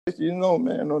You know,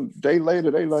 man, a day later,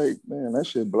 they like, man, that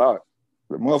shit blocked.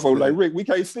 The motherfucker like, Rick, we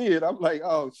can't see it. I'm like,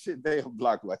 oh shit, they have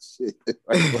blocked my shit. Like,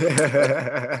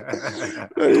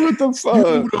 what the fuck?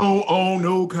 You don't own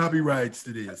no copyrights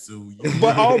to this, so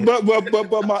but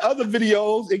my other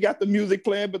videos, it got the music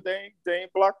playing, but they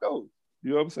ain't blocked those.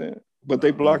 You know what I'm saying? But they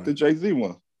blocked the Jay-Z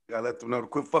one. Gotta let them know to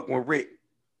quit fucking with Rick.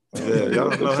 Yeah, y'all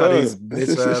don't know how these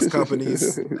bitch ass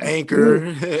companies,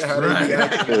 Anchor, how they be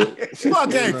acting.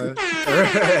 Fuck Anchor.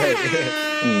 Right.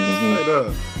 Right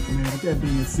up. Man, with that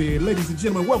being said, ladies and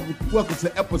gentlemen, welcome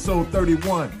to episode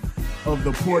 31 of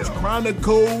the Porch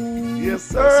Chronicles. Yes,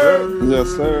 sir. Yes,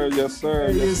 sir. Yes, sir.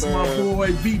 Hey, yes, it's my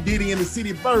boy B Diddy in the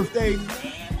city birthday.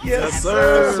 Yes,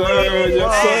 sir.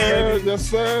 Yes,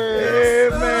 sir.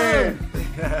 Yeah, man.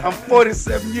 I'm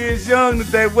 47 years young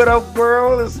today. What up,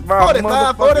 girl? It's my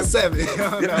 45, 47.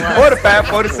 45,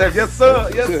 47. Yes, sir.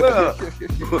 Yes, sir.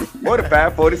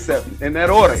 45, 47. In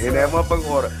that order. In that motherfucking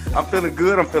order. I'm feeling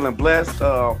good. I'm feeling blessed.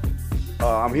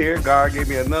 I'm here. God gave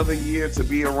me another year to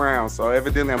be around. So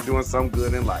evidently I'm doing something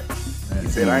good in life. He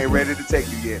said, I ain't ready to take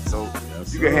you yet. So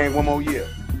you can hang one more year.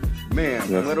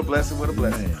 Man, what a blessing. What a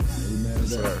blessing. Amen,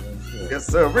 sir. Yes,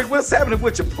 sir. Rick, what's happening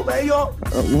with your player?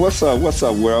 What's up,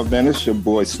 world, man? It's your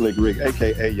boy Slick Rick,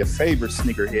 a.k.a. your favorite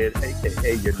sneakerhead,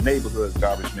 a.k.a. your neighborhood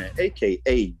garbage man,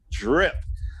 a.k.a. Drip.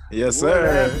 Yes,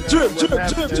 sir. Drip.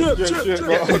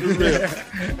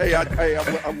 Hey, I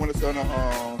want to send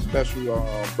a special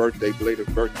belated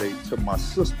birthday to my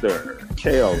sister,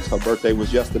 Kels. Her birthday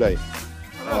was yesterday.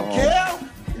 Kel?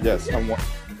 Yes, I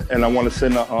want to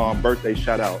send a birthday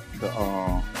shout out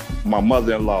to my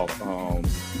mother-in-law,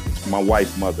 my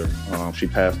wife's mother. She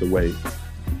passed away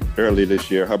early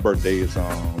this year. Her birthday is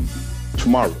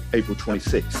tomorrow, April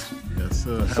 26th. Yes,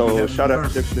 sir. So shout out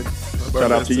to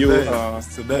you.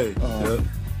 Today.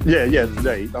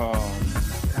 Today.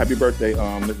 Happy birthday,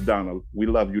 Miss Donna. We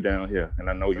love you down here, and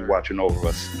I know you're watching over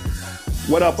us.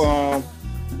 What up,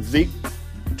 Zeke?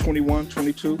 21,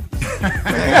 22. Hey,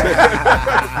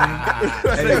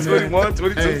 21,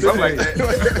 22, something like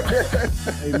that.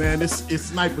 Hey, man, it's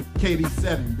Sniper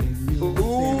KD7, baby.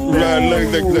 Ooh,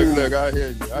 look, I hear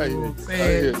you. I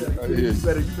hear you. You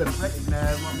better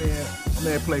recognize my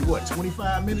man played what,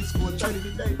 25 minutes for 30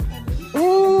 today? Come on, man.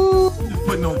 Ooh. Just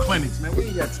putting on clinics, man. We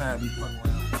ain't got time to be fucking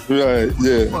around. Right,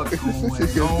 yeah.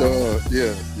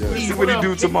 Yeah. See what he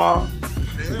do tomorrow.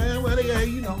 Yeah, well,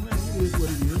 you know, man, it is what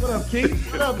it is. What up,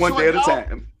 Keith? What up, One day at a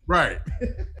time. Right.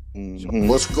 Mm-hmm.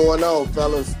 What's going on,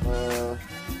 fellas?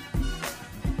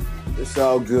 It's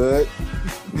all good.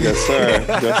 Yes, sir.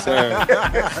 Yes,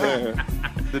 sir.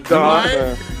 The dog.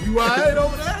 You all right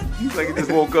over there? You like he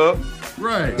just woke up?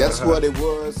 Right. That's what it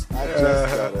was. I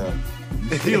just got up.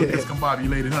 You still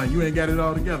discombobulated, huh? You ain't got it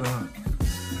all together, huh?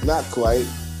 Not quite.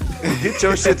 Get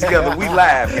your shit together. We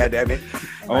live, goddammit.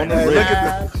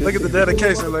 Look at the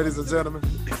dedication, ladies and gentlemen.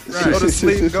 Right. Go to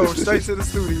sleep, go straight to the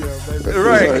studio, baby.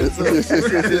 Right.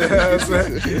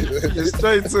 Get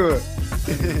straight to it.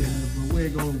 We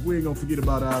ain't gonna forget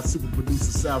about our super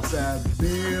producer Southside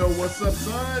Bill. What's up,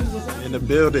 son? What's up? In the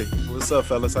building. What's up,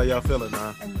 fellas? How y'all feeling,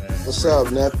 man? What's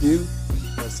up, nephew?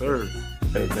 Yes, sir.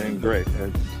 Everything great.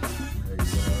 You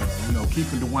know,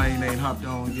 Keith and Dwayne ain't hopped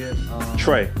on yet.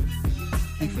 Trey.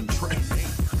 Keith and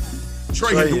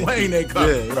Trey and Dwayne ain't come.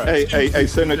 Yeah, right. Hey,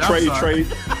 send a Trey.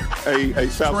 Hey,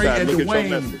 Southside, look at your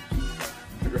message.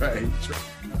 Right.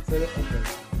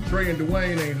 Trey and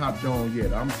Dwayne ain't hopped on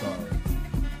yet. I'm sorry.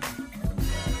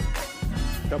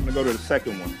 I'm gonna go to the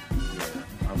second one.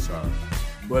 Yeah, I'm sorry.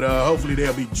 But hopefully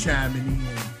they'll be chiming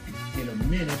in a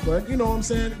minute. But you know what I'm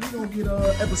saying? We're gonna get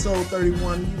episode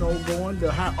 31, going. The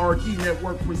Hierarchy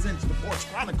Network presents the Porch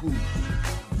Chronicles.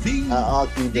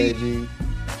 Hierarchy, baby.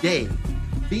 Day.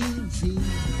 VG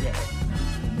Day.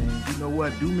 And you know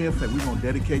what? Do me a favor. We're gonna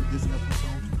dedicate this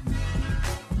episode to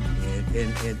you. And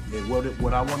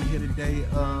what I want to hear today,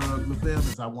 LaVelle,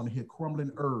 is I want to hear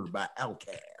Crumbling Herb by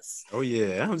Outkast. Oh,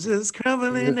 yeah. I'm just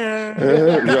crumbling herb.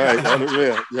 Right.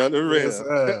 You're the real. Yes,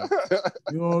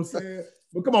 You know what I'm saying?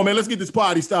 But come on, man. Let's get this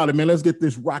party started, man. Let's get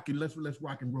this rocking. Let's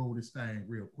rock and roll this thing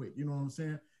real quick. You know what I'm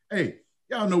saying? Hey,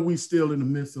 y'all know we still in the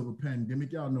midst of a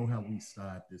pandemic. Y'all know how we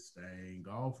start this thing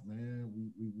off,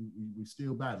 man. We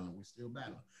still battling. We're still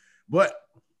battling. But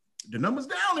the numbers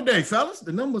down today, fellas.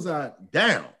 The numbers are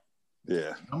down.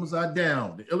 Yeah. Numbers are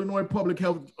down. The Illinois public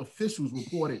health officials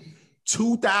reported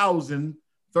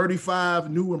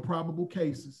 2,035 new and probable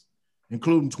cases,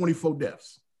 including 24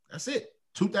 deaths. That's it.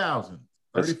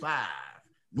 2,035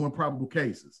 new and probable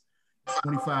cases.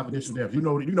 25 additional deaths. You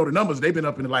know the numbers, they've been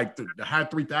up in like the high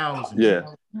 3,000. Yeah. You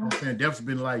know what I'm saying? Deaths have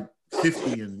been like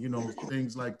 50 and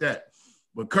things like that.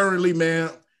 But currently, man,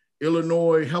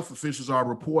 Illinois health officials are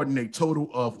reporting a total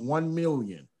of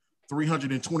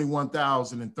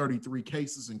 1,321,033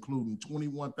 cases, including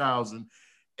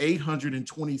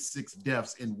 21,826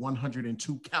 deaths in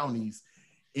 102 counties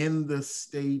in the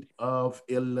state of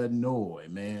Illinois,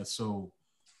 man. So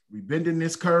we bending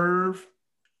this curve.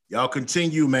 Y'all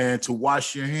continue, man, to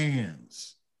wash your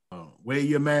hands, wear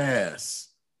your mask,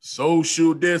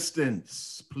 social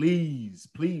distance, please,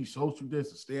 social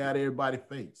distance. Stay out of everybody's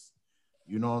face.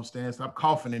 You know what I'm saying? Stop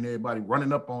coughing in everybody,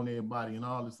 running up on everybody, and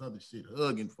all this other shit,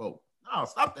 hugging folk. No,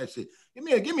 stop that shit. Give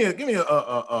me a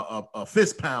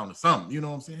fist pound or something. You know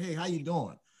what I'm saying? Hey, how you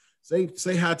doing? Say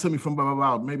hi to me from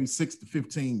about maybe 6 to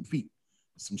 15 feet.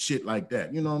 Some shit like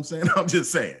that. You know what I'm saying? I'm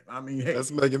just saying. I mean, hey. That's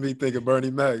making me think of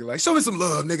Bernie Mac. Like, show me some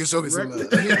love, nigga. Show me some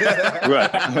love.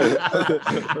 Right.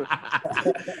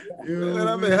 Man,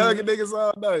 I've been hugging niggas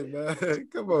all night, man.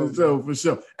 Come on. For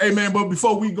sure. Hey, man, but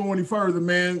before we go any further,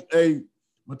 man, hey,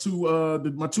 my two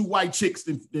white chicks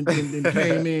then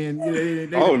came in. They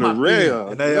the real.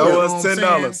 And they owe us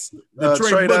 $10.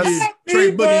 Trey Boogie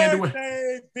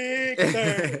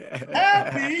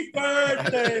Happy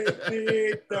birthday,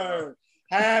 Victor.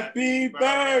 Happy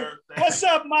birthday. What's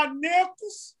up, my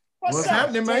nipples? What's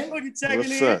happening, man? What's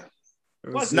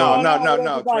up? No.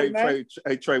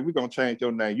 Trey, we're going to change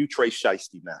your name. You Trey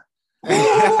Shiesty now.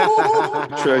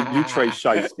 Trey, you Trey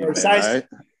Shiesty, man. Right?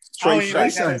 Trey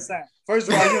Shiesty. First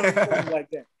of all, you don't know me like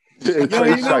that. You don't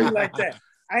even know me like that.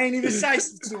 I ain't even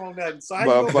shiesty to on nothing. So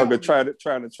motherfucker trying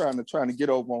to get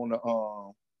over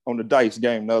on the dice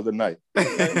game the other night.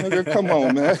 Come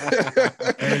on, man.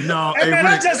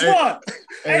 I just won.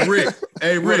 Rick.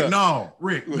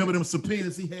 Rick. Remember them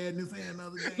subpoenas he had in his hand the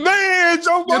other day? Man,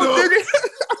 Joe nigga.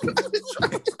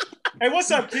 Hey,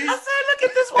 what's up, Keith? I said, look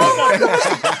at this one.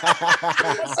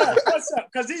 What's up?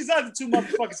 Because these other two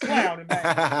motherfuckers clowning,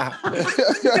 man.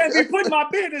 You can't be putting my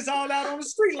business all out on the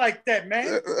street like that,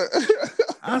 man.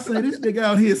 I say this nigga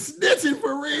out here snitching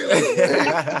for real.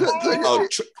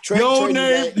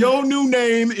 Your new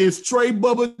name is Trey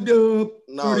Bubba Dub.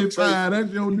 No, 35.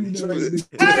 That's your new name.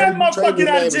 How that motherfucker get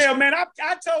out of jail, man? I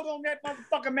told on that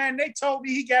motherfucker, man. They told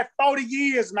me he got 40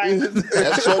 years, man.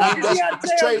 That's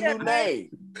Trey new name.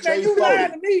 Man, you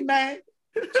lying to me, man.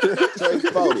 Trey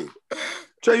 40.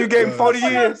 Trey, you gave him 40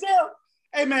 years.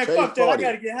 Hey, man, Trey fuck that. 40. I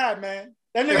gotta get high, man.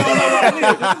 That nigga don't know what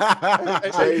I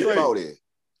need. Trey 40.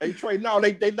 Hey, Trey, no,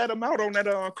 they let him out on that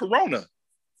Corona.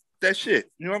 That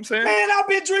shit. You know what I'm saying? Man, I've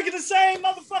been drinking the same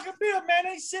motherfucking beer, man.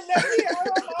 Ain't shit left here. All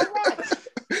right.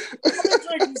 I've been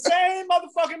drinking the same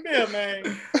motherfucking beer, man.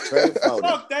 Trey 40.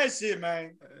 Fuck that shit,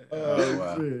 man.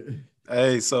 Wow.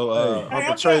 Hey, so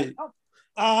Uncle Trey,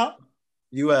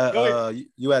 you at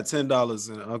 $10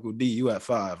 and Uncle D, you at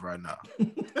 $5 right now.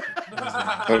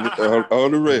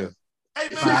 On the rail. Hey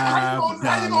man,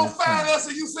 how you gonna find us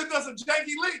and you send us a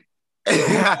janky link?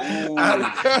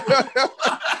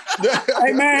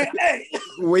 Hey man, hey.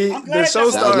 The show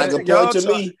started. Like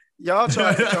y'all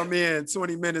tried to come in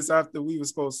 20 minutes after we were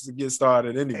supposed to get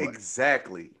started anyway.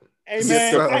 Exactly. Hey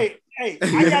man, hey,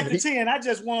 I got the 10. I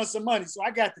just won some money, so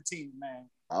I got the 10, man.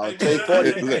 Trey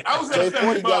 40. Trey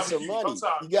 40 got some money.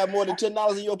 You got more than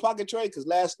 $10 in your pocket, Trey? Because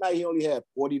last night he only had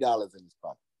 $40 in his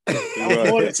pocket. That was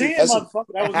more than 10,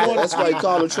 motherfucker. That was more that's why he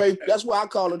call him Trey. That's why I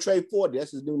call him Trey 40.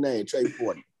 That's his new name, Trey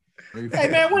 40. Hey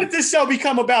man, when did this show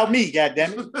become about me?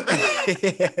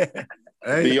 Goddammit!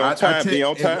 Hey, be on time. Be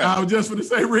on time. I was just going to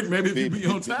say, Rick, maybe if you be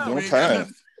on time. Be on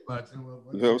time.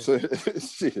 You know what I'm saying?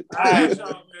 Shit. Right.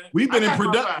 We've been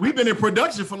in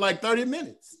production for like 30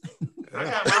 minutes.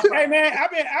 Hey man,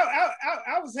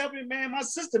 I was helping, man. My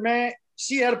sister, man,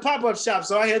 she had a pop-up shop,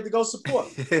 so I had to go support.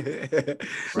 I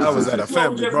was at a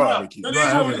family barbecue.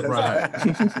 Right.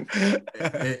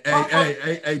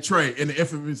 Hey, Trey, in the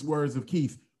infamous words of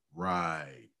Keith,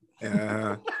 right.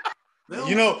 You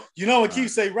know when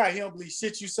Keith say right, he don't believe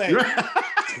shit you say. Right.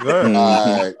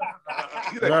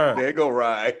 There go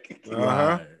right.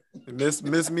 Right. Miss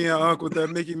me and Uncle with that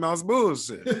Mickey Mouse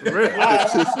bullshit. All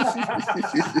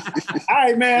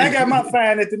right, man. I got my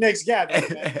fine at the next guy. All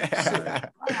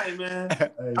right, man. Hey,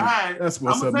 all right. That's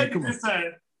what's up, man. Come on.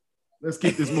 Time. Let's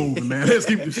keep this moving, man. Let's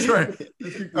keep this train.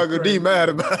 Uncle D mad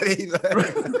about it.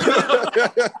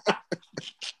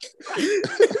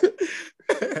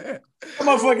 That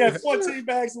motherfucker got 14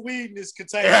 bags of weed in this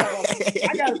container.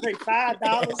 I got to pay $5.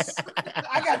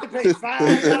 I got to pay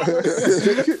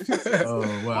 $5. Oh,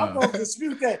 wow. I'm going to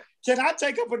dispute that. Can I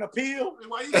take up an appeal?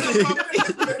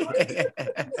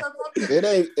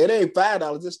 It ain't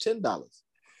 $5. It's $10. No,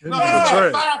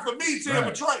 $5 for me, 10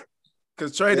 for Trey.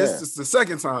 Because Trey, this is the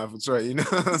second time for Trey, you know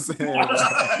what I'm saying?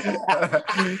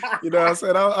 You know what I'm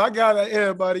saying? I got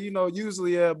everybody,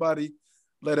 usually everybody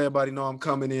let everybody know I'm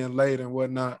coming in late and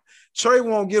whatnot. Trey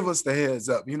won't give us the heads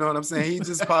up. You know what I'm saying? He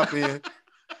just pop in.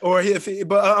 Or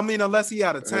unless he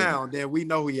out of town, then we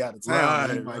know he out of town.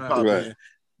 He might pop in.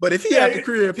 But if he at the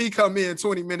crib, he come in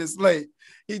 20 minutes late,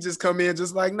 he just come in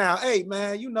just like now. Hey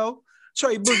man,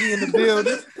 Trey Boogie in the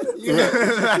building.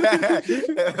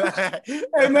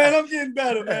 Hey man, I'm getting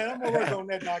better, man. I'm gonna work on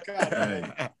that narcotic.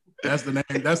 Hey, that's the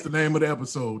name. That's the name of the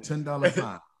episode. $10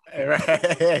 fine. Right.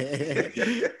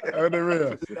 On the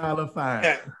real. $10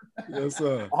 fine. Yes,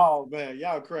 sir. Oh man,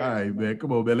 y'all crazy. All right, man.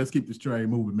 Come on, man. Let's keep this train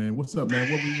moving, man. What's up,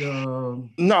 man? What we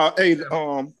No, hey,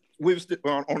 we was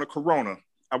on the Corona.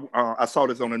 I saw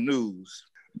this on the news.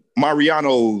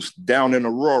 Mariano's down in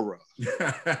Aurora.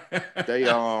 They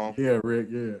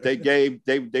Rick,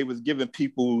 they was giving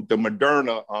people the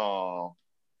Moderna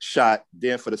shot.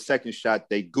 Then for the second shot,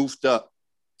 they goofed up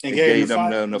and gave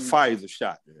them the Pfizer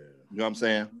shot. Yeah. You know what I'm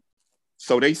saying?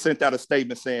 So they sent out a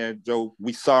statement saying, Joe,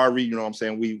 we sorry, you know what I'm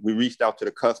saying? We reached out to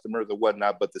the customers or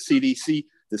whatnot, but the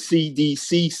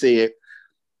CDC said,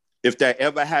 if that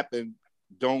ever happened,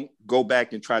 don't go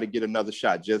back and try to get another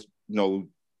shot. Just,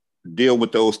 deal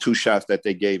with those 2 shots that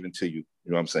they gave into you. You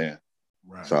know what I'm saying?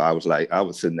 Right. So I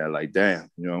was sitting there like, damn,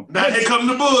 Now here come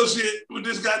the bullshit with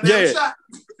this goddamn shot.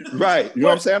 Right. You know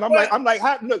what I'm saying? I'm like,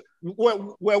 look,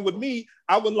 well, with me,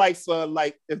 I would like for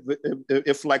like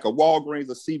if like a Walgreens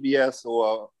or CVS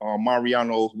or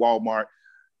Mariano's, Walmart,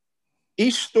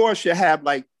 each store should have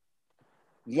like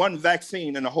one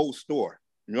vaccine in the whole store.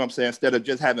 You know what I'm saying? Instead of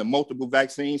just having multiple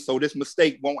vaccines, so this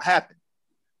mistake won't happen.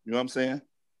 You know what I'm saying?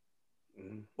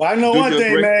 Well, I know one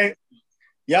thing, man.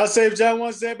 Y'all say what y'all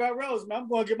want to say about Rose, man. I'm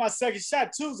going to get my second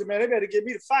shot Tuesday, man. They better give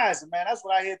me the Pfizer, man. That's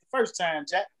what I had the first time,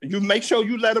 Jack. You make sure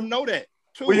you let them know that.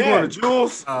 Where you going to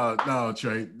Jules? No,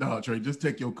 Trey. Just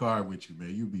take your card with you,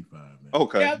 man. You'll be fine, man.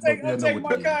 Okay. Yeah, I'll take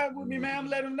my card with me, man. I'm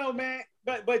letting them know, man.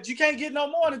 But you can't get no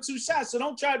more than 2 shots, so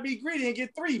don't try to be greedy and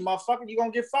get 3, motherfucker. You're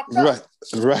going to get fucked up.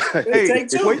 Right. Hey, take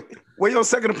 2. Where your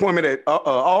second appointment at?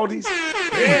 Aldi's?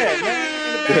 Yeah, man.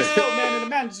 In the back store, man. In the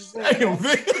manager's room.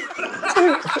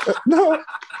 No.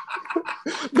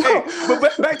 Hey,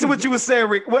 but back to what you were saying,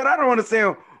 Rick. What I don't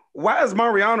understand, why is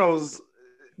Mariano's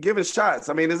giving shots?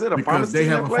 I mean, is it a pharmacy? They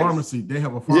have a pharmacy. They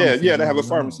have a pharmacy. Yeah, they have a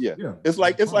pharmacy. Yeah. It's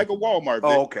like a Walmart.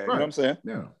 Oh, okay. You know what I'm saying?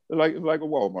 Yeah. It's like a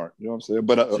Walmart. You know what I'm saying?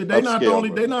 But they're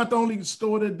not the only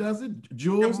store that does it.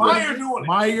 Jules,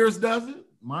 Myers does it.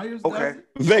 Myers does it.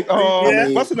 Vic,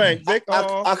 what's the name? Vic.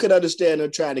 I could understand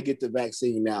them trying to get the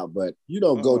vaccine now, but you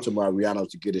don't go to Mariano's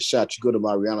to get a shot. You go to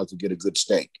Mariano's to get a good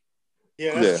steak.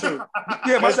 Yeah, that's true.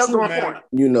 Yeah, but that's my point.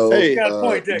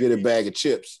 Get a bag of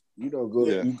chips. You don't go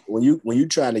when you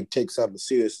trying to take something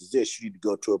serious as this, you need to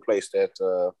go to a place that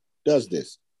does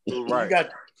this. Right.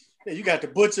 You got the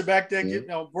butcher back there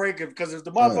getting on break, because if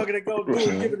the motherfucker that go do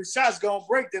it, giving the shots gonna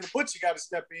break, then the butcher got to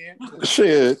step in.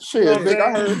 Shit. Vic,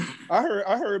 I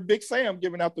heard Big Sam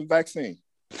giving out the vaccine.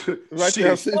 Right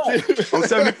there. On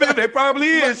 75th, they probably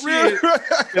is shit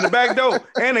in the back door,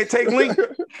 and they take link.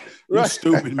 You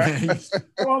stupid, man. That's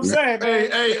what I'm saying,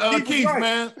 man. Hey, Keith,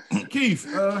 man. Keith,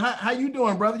 how you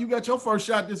doing, brother? You got your first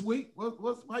shot this week.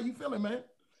 How you feeling, man?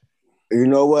 You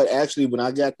know what? Actually, when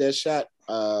I got that shot,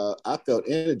 I felt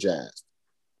energized.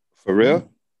 For real?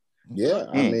 Yeah.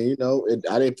 I mean,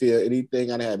 I didn't feel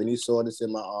anything. I didn't have any soreness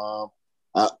in my arm.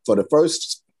 For the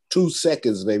first 2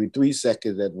 seconds, maybe 3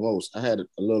 seconds at most, I had a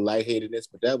little lightheadedness,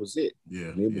 but that was it.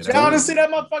 Yeah. Y'all didn't see that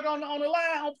motherfucker on the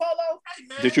line on Polo? Hey,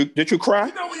 man, did you cry?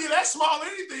 When you're that small,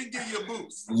 anything give you a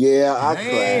boost. Yeah, I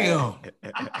cried.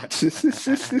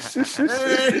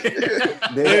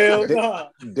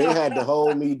 They had to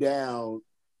hold me down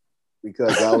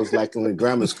because I was like in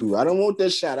grammar school. I don't want that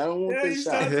shot.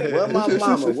 Where my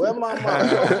mama?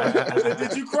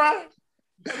 Did you cry?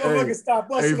 Stop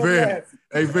busting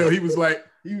Hey, Phil, he was like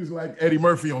Eddie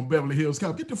Murphy on Beverly Hills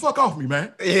Cop. Get the fuck off me,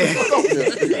 man. Yeah.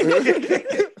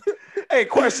 Hey,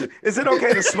 question. Is it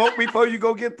okay to smoke before you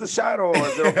go get the shot, or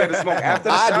is it okay to smoke after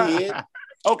the shot? I did.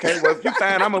 Okay, well, if you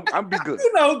fine, I'm be good.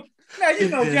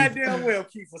 Goddamn well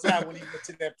Keith was high when he went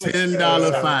to that place.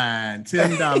 $10 fine.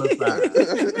 $10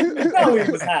 fine. No,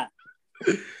 he was high.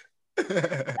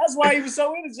 That's why he was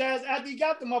so energized. After he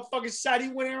got the motherfucking shot, he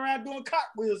went around doing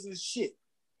cartwheels and shit.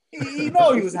 He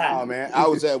know he was high. Oh, man. I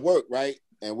was at work, right?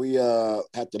 And we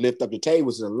had to lift up the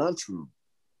tables in the lunchroom.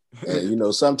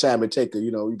 And, sometimes it take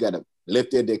you got to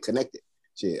lift it, they connect it.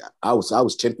 Shit, I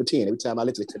was 10 for 10. Every time I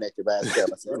lifted it connected by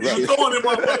itself.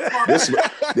 I said,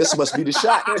 this must be the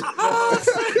shot.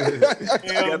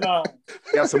 Hell no.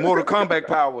 Got some Mortal Kombat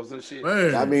powers and shit.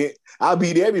 Man. I mean, I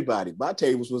beat everybody. My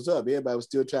tables was up. Everybody was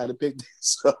still trying to pick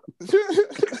this up.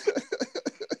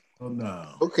 Oh,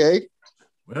 no. Okay.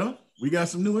 Well, we got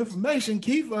some new information,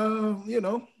 Keith. You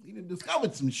know, he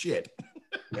discovered some shit.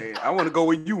 Man, I want to go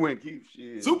where you went, Keith.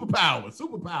 Shit. Superpower.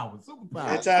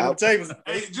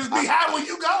 Just be high when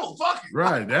you go. Fuck it.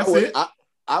 Right, that's it.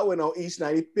 I went on East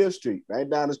 95th Street, right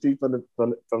down the street from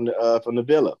the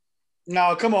villa.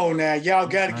 No, come on now. Y'all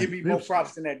got to give me more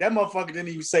props than that. That motherfucker didn't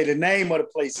even say the name of the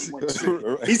place he went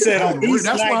to. He said on East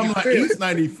 95th. That's why I'm like East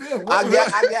 95th.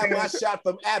 I got my shot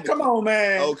from Abbott. Come on,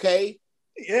 man. Okay.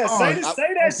 Yeah, say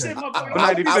that shit,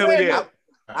 motherfucker.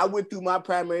 I went through my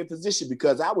primary physician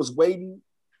because I was waiting.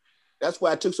 That's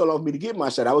why it took so long for me to get my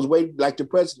shot. I was waiting, like the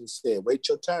president said, wait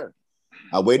your turn.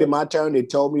 I waited my turn. They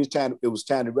told me it was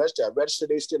time to register. I registered.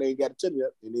 They still ain't got it to me.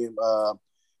 And then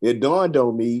it dawned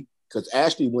on me because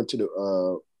Ashley went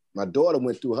to my daughter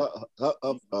went through her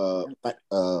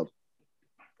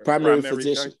primary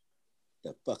physician.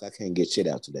 The fuck, I can't get shit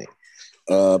out today.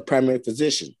 Primary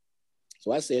physician.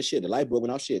 So I said, shit, the light bulb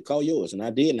went off. Shit, call yours. And I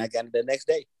did, and I got it the next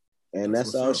day. And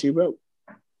that's all she wrote.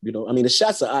 You know, I mean, the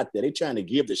shots are out there. They trying to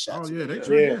give the shots. Oh, yeah, they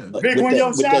trying. Big one,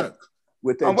 your shot.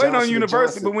 I'm waiting on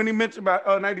University, but when he mentioned about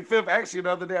 95th, actually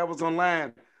the other day I was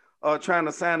online trying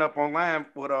to sign up online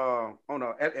with on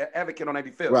Advocate on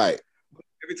 95th. Right.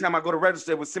 Every time I go to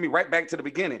register, it would send me right back to the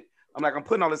beginning. I'm like, I'm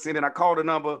putting all this in, and I called the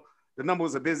number. The number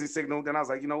was a busy signal. Then I was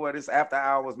like, you know what? It's after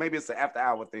hours. Maybe it's an after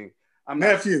hour thing.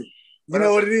 Nephew, you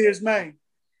know what it is, man?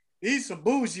 These some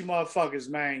bougie motherfuckers,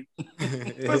 man.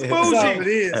 What's bougie? That's all it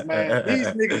is, man. These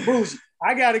niggas bougie.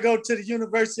 I got to go to the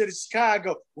University of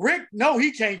Chicago. Rick, no,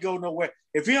 he can't go nowhere.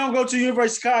 If he don't go to the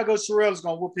University of Chicago, Sherelle's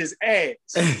going to whoop his ass.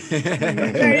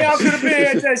 Man, y'all could have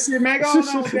been at that shit, man. Go on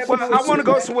with that. Well, I want to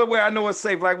go somewhere where I know it's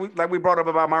safe, like we brought up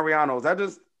about Mariano's. I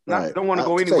just don't want to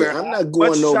go anywhere. I'm not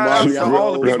going no Mariano's.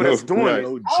 All the people that's doing it.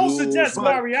 I don't suggest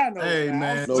Mariano's. Hey,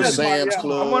 man. No Sam's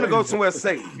Club. I want to go somewhere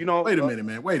safe, you know. Wait a minute,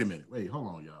 man. Wait, hold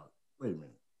on, y'all. Wait a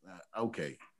minute.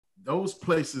 Okay. Those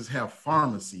places have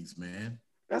pharmacies, man.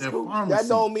 That's cool. That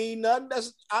don't mean nothing.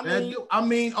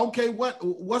 Okay,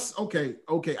 what's okay.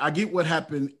 I get what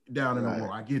happened down in the world.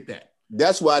 I get that.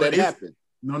 That's why that happened.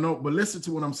 No, but listen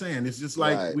to what I'm saying. It's just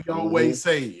like we always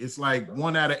say, it's like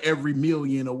 1 out of every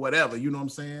million or whatever. You know what I'm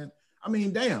saying? I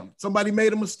mean, damn, somebody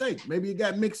made a mistake. Maybe it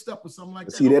got mixed up or something like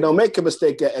that. See, they don't make a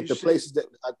mistake at the places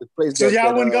So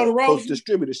y'all wouldn't go to Rose?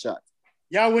 Distributor shot.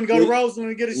 Y'all wouldn't go to Roseland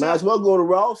and get a shot? Might as well go to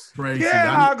Ross. Tracy,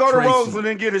 I'll go to Roseland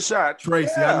and get a shot.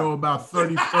 Tracy, I know about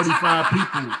 30, 35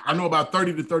 people. I know about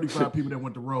 30 to 35 people that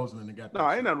went to Roseland and got that.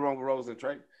 No, ain't nothing wrong with Roseland,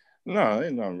 Trey. No,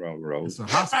 ain't nothing wrong with Roseland.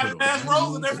 It's a hospital. That's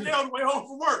Roseland every day on the way home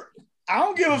from work. I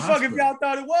don't give a fuck if y'all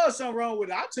thought it was something wrong with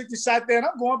it. I took the shot there and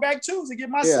I'm going back Tuesday to get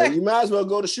my second. You might as well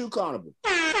go to Shoe Carnival.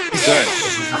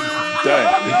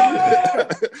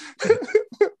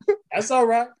 That's all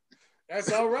right.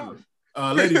 That's all right.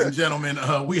 Ladies and gentlemen,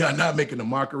 we are not making a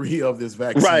mockery of this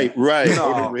vaccine. Right.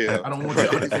 No, I don't want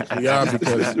y'all to think we are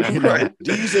because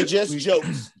these are just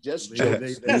jokes. These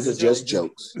are just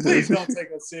jokes. Please don't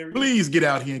take us serious. Please get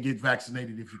out here and get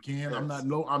vaccinated if you can.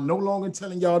 I'm no longer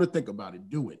telling y'all to think about it.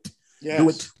 Do it.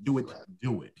 Yes. Do it.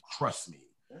 Trust me.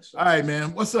 All right,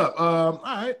 man. What's up? All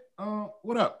right.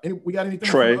 What up? We got anything?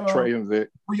 Trey and Vic.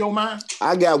 Free your mind?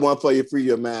 I got one for you. Free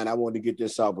your mind. I wanted to get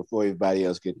this off before everybody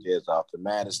else get theirs off. The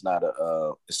man, it's not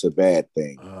it's a bad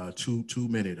thing. 2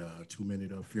 minute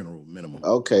funeral minimum.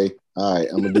 Okay. All right.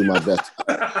 I'm gonna do my best.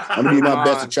 I'm gonna do my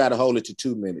best to try to hold it to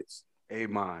 2 minutes.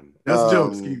 Amen. That's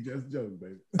jokes, Steve. That's jokes,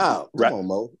 baby. Oh, come on,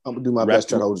 Mo. I'm gonna do my best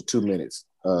to try to hold it to 2 minutes.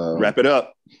 Wrap it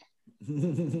up.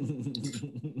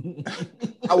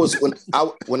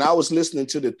 When I was listening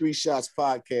to the Three Shots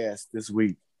podcast this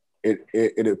week,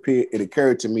 it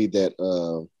occurred to me that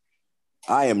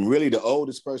I am really the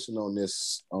oldest person on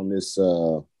this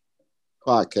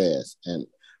podcast, and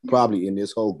probably in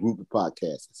this whole group of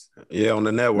podcasts. Yeah, on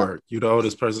the network. You're the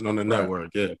oldest person on the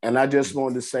network. Yeah. And I just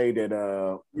wanted to say that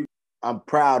I'm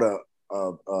proud of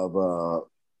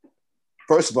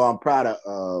first of all, I'm proud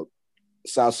of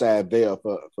Southside Bell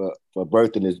for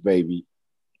birthing his baby,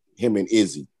 him and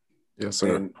Izzy. Yes,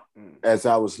 sir. And as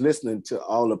I was listening to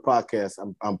all the podcasts,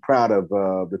 I'm proud of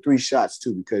the Three Shots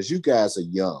too, because you guys are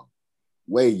young,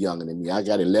 way younger than me. I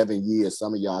got 11 years.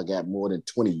 Some of y'all got more than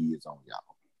 20 years on y'all.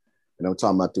 And I'm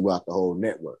talking about throughout the whole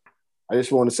network. I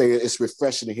just want to say it's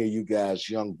refreshing to hear you guys'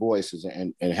 young voices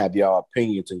and have y'all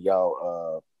opinions and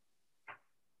y'all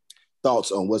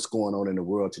thoughts on what's going on in the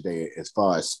world today as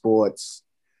far as sports,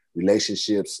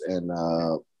 relationships, and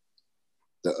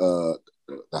the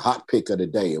hot pick of the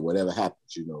day or whatever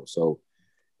happens, you know. So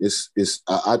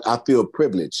I feel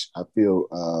privileged. I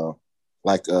feel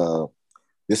like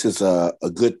this is a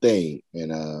good thing,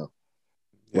 and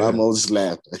Why I'm just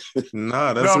laughing?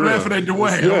 Nah, No, that's I'm real. laughing at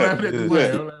Dwayne. I'm laughing at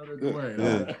Dwayne. I'm laughing at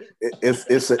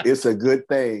Dwayne. It's a good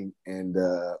thing, and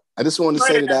I just want to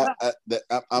say that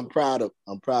I'm proud of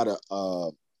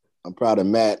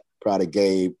Matt, proud of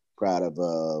Gabe, proud of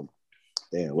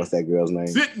what's that girl's name?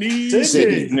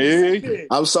 Sydney.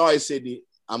 I'm sorry, Sydney.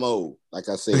 I'm old. Like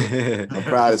I said, I'm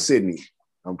proud of Sydney.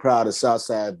 I'm proud of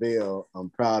Southside Belle. I'm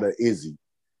proud of Izzy.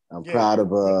 I'm proud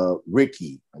of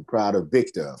Ricky. I'm proud of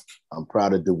Victor. I'm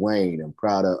proud of Dwayne. I'm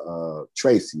proud of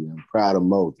Tracy. I'm proud of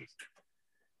Moses.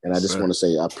 And I just want to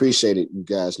say I appreciate it. You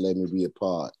guys let me be a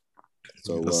part.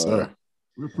 So, yes, sir.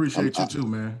 We appreciate you too,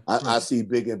 man. I see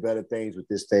bigger and better things with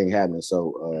this thing happening.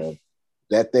 So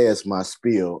that there's my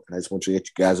spiel, and I just want you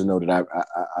guys to know that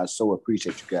I so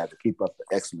appreciate you guys to keep up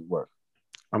the excellent work.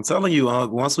 I'm telling you,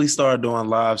 once we start doing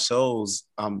live shows,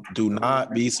 do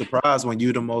not be surprised when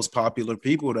you're the most popular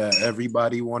people that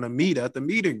everybody want to meet at the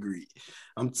meet and greet.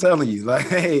 I'm telling you, like,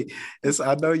 hey,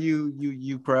 I know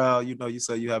you proud, you know, you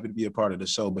say you happy to be a part of the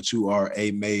show, but you are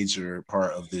a major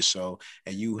part of this show,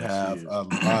 and you have a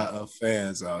lot of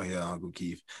fans out here, Uncle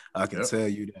Keith. I can tell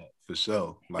you that for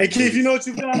sure. Like, hey, Keith, you know what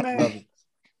you done, man?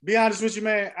 Be honest with you,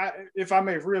 man. If I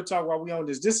make real talk while we on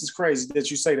this is crazy that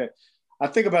you say that. I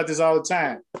think about this all the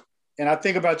time. And I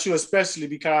think about you especially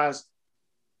because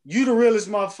you the realest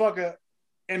motherfucker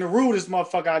and the rudest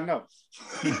motherfucker I know.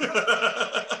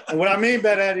 And what I mean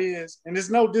by that is, and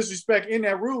there's no disrespect in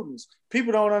that rudeness,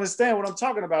 people don't understand what I'm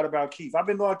talking about Keith. I've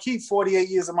been knowing Keith 48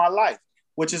 years of my life,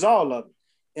 which is all of it.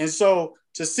 And so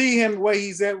to see him where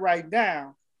he's at right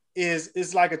now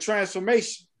is like a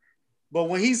transformation. But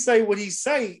when he say what he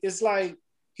say, it's like,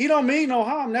 he don't mean no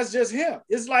harm. That's just him.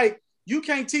 It's like, you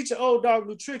can't teach an old dog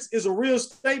new tricks is a real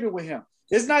statement with him.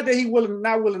 It's not that he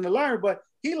not willing to learn, but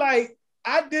he like,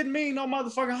 I didn't mean no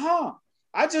motherfucking harm.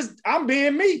 I'm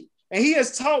being me. And he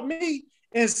has taught me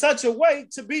in such a way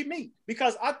to be me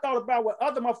because I thought about what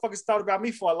other motherfuckers thought about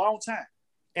me for a long time.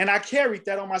 And I carried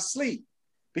that on my sleeve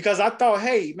because I thought,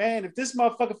 hey, man, if this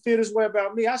motherfucker feel this way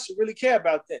about me, I should really care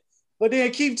about that. But then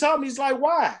Keith taught me, he's like,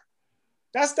 why?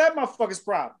 That's that motherfucker's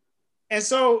problem. And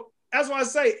so that's why I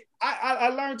say, I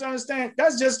learned to understand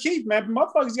that's just Keith, man.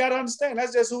 Motherfuckers got to understand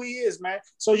that's just who he is, man.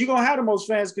 So you're gonna have the most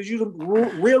fans because you the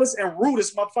realest and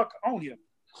rudest motherfucker on here.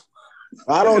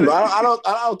 I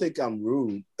don't think I'm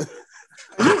rude. You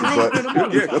rude in the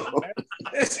motherfucker, man.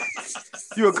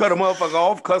 You'll cut a motherfucker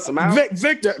off, cuss him out.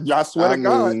 Victor, I swear to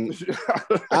God.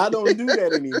 I don't do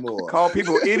that anymore. Call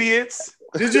people idiots.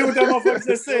 Did you hear what that motherfucker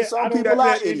just said? Some I don't do people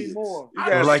that are idiots. anymore.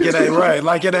 like it ain't right.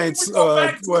 Like it ain't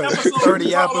what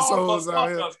 30 All episodes out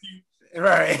here. podcasts, Keith.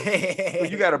 Right.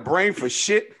 You got a brain for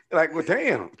shit. Like, well,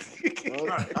 damn.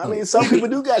 I mean, some people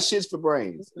do got shits for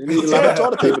brains. You need a lot of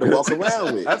toilet paper to walk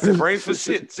around with. That's a brain for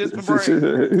shit. Shit for brain. A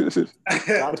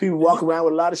lot of people walk around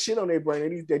with a lot of shit on their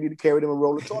brain. They need to carry them a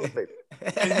roll of toilet paper.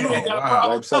 And you ain't got a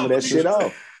problem. Wipe some of that shit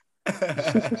off.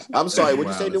 I'm sorry,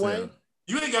 what'd you say, Wow, Dwayne?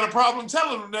 You ain't got a problem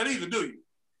telling them that either, do you?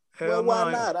 Well, why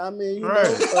not? I mean, you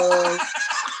Right. know,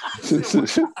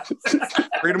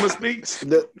 Freedom of speech.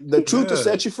 the truth will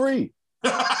set you free.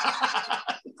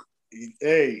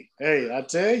 Hey, I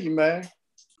tell you, man.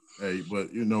 Hey,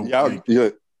 but you know, I'm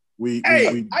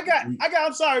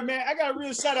sorry, man. I got a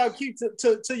real shout out, Keith,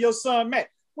 to your son, Matt.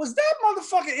 Was that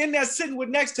motherfucker in there sitting with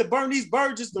next to Bernice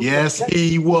Burgess? yes,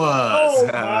 he was. Oh,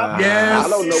 my Yes, I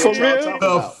don't know what y'all talking the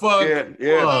about. fuck.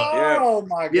 Yeah. Oh,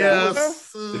 my God. Yes.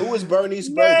 Who is Bernice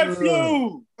Burgess?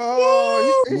 Nephew.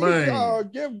 Man.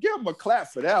 Give him a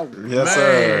clap for that one. Yes,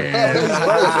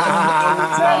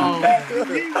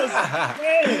 He was,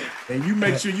 man. And you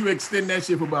make sure you extend that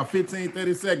shit for about 15,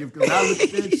 30 seconds because I looked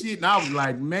at that shit and I was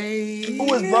like, man.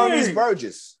 Who is Bernice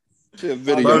Burgess?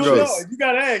 Video. You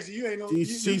gotta ask. You ain't know.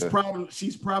 She's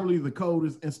probably the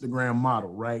coldest Instagram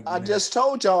model, right? I now. just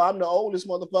told y'all I'm the oldest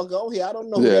motherfucker on here. I don't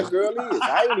know who that girl is.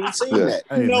 I ain't even seen that.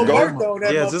 Hey, no man, birth on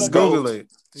that. Yeah, just Google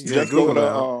it. Yeah, Google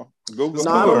it. Google.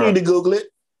 No, I don't need to Google it.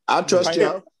 I trust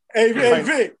y'all. Hey,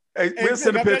 Vic. Hey, we'll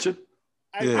send a picture.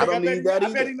 I don't need that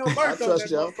I bet he either. know birth I on trust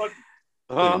that y'all. motherfucker.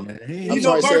 Huh? He I'm know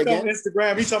sorry, say birth on again.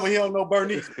 Instagram. He talking about he don't know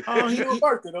Bernice. He know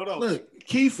birth. Hold on. Look,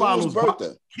 Keith follows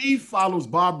Bertha? Keith follows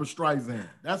Barbara Streisand.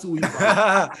 That's who he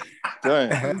follows.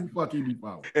 Dang. Who the fuck he be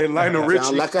following? And Lionel Sound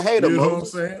Richie. like a hater, You know what I'm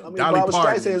Moses. saying? I mean, Dolly Barbara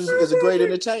Parton. Streisand is a great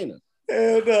entertainer.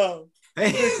 Hell no. He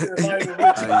always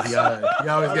got a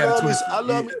twist. I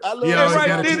love He Barbara always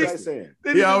got a Streisand.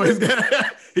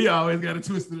 He always got to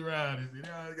twist it around. He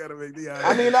always got to make the.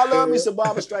 I mean, I love me some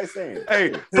Barbara Streisand. Hey,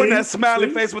 put that smiley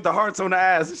face with the hearts on the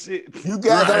eyes and shit. You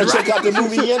guys gotta check out the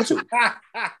movie Yentl.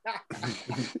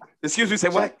 Excuse me, say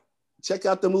what? Check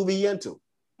out the movie Yentl.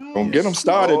 Don't get them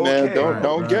started, man. Okay.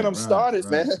 Don't get them started,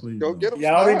 man. Please Don't get them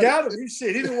Y'all started. done got him.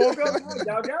 Shit, he done woke up.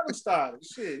 Y'all got him started.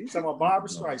 Shit, he's talking about Barbara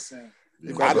Streisand.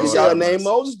 I think y'all name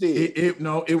Moses did.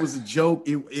 It was a joke.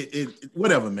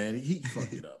 Whatever, man. He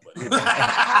fucked it up. But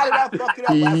How did I fuck it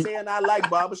up by saying I like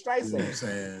Barbara Streisand? you know what I'm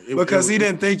saying? Because he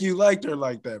didn't think you liked her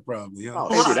like that, probably. Huh?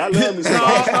 Oh, shit, I love me.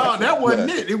 No, that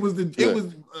wasn't it. It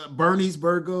was Bernice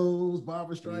Burgos,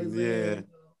 Barbara Streisand.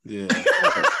 Yeah.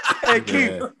 Hey,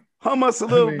 Keith, hum us a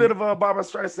little bit of a Barbara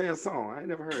Streisand song. I ain't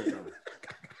never heard of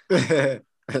it.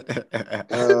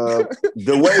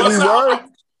 The way we were.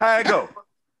 How it go?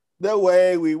 The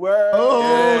way we were.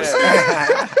 Oh,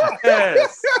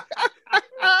 Yes.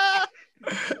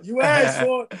 You asked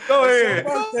for it. Go It's ahead.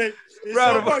 your birthday. It's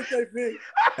Round your of- birthday, Vic.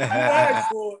 You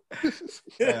asked for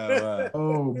it.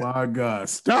 Oh my God!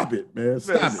 Stop it, man! Better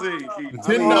Stop it! sing, Keith.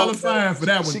 $10 fine for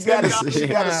that one. She got a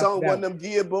 $10 song, one of them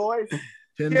Gear Boys.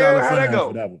 $10 Yeah, how'd that fine go?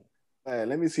 for that one. Man,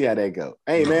 let me see how that go.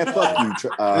 Hey, man, fuck you.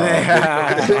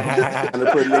 Trying to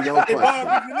put a nigga on Hey, punch.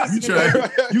 Barbara, if you're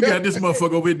listening, You got this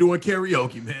motherfucker over here doing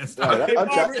karaoke, man. Stop it. Hey, I'm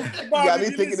Barbara, trying- hey, you Barbara, got me if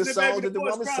you're thinking the listening, songs baby, that the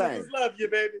Force woman Chronicles sang. love you,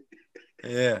 baby.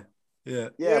 Yeah. Yeah,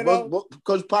 You know? but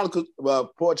Coach Chronicles,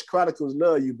 Porch Chronicles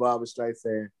love you, Barbara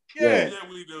Streisand. Yeah. Yeah,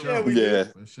 we do. Yeah, we do. Yeah,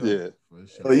 For sure. yeah. For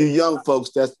So sure. you young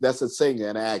folks, that's a singer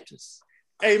and an actress.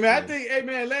 Hey,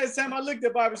 man, last time I looked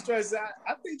at Barbara Streisand,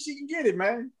 I think she can get it,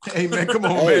 man. Hey man, come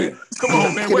on, Hey. man. Come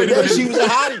on, man. Back in Wait the a day, she was minute. a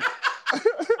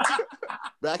hottie.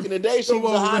 Back in the day, she Come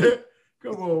was a on, hottie. man.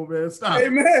 Come on, man. Stop Hey,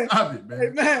 it. man. Stop it, man. Hey,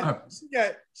 man, Stop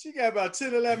it. she got about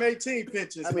 10, 11, 18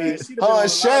 pictures, I man. mean, She done been on a lot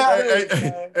of Cher- movies, Hey,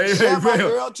 man. hey, Cher my Val.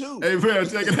 girl too. Hey, Val,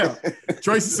 check it out.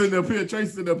 Tracy's sitting up here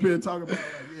talking about, like,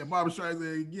 yeah, Barbara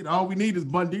Streisand, you know, all we need is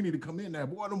Bundini to come in there.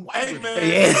 Boy, them white Hey, women.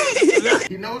 man.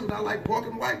 He knows that I like pork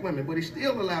and white women, but he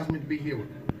still allows me to be here with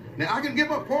him. Now, I can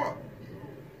give up pork,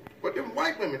 but them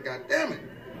white women, God damn it.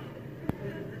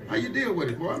 How you deal with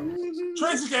it, boy?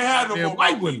 Tracy can't have no They're more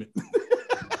white my weed. women.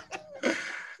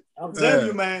 I'm telling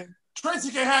you, man.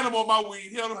 Tracy can't have no more my weed.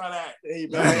 He don't know how to act. Hey,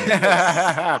 man.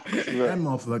 That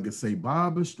motherfucker say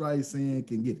Barbara Streisand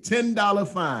can get $10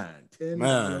 fine. $10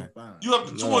 Man. fine. You up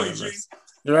to 20, G.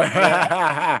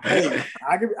 Hey,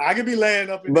 I could be laying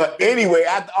up in But that big- anyway,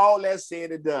 after all that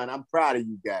said and done, I'm proud of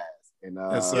you guys. And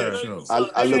Yes, sir. Sure. I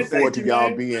look Thank forward to you, y'all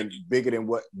man. being bigger than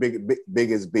what big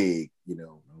is big, you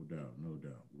know. No doubt, no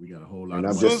doubt. We got a whole lot And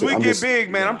of I'm As soon just- as we I'm get just- big,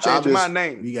 man, I'm I'm changing my just-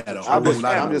 name. we got a I'm whole just,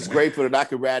 lot I'm of just grateful that I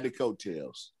could ride the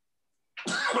coattails.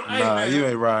 Hey, Nah, man. you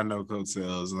ain't riding no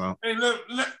coattails, no. Hey,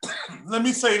 let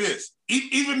me say this.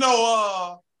 Even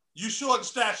though you short in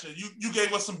stature, you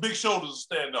gave us some big shoulders to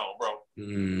stand on, bro.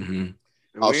 Mm-hmm. And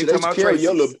Oh, we shit, ain't talking about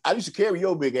Tracy's. I used to carry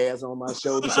your big ass on my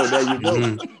shoulder, so there you go.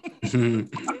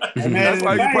 Mm-hmm. Hey, man, That's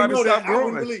why if you I ain't probably know that, stopped I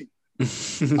wouldn't growing.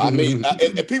 believe. I mean,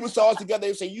 if people saw us together,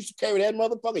 they say, you used to carry that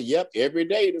motherfucker. Yep, every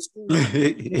day to school.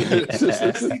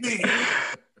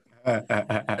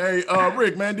 Hey,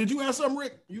 Rick, man, did you have something,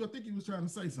 Rick? I think you was trying to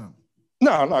say something.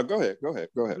 No, go ahead. Okay.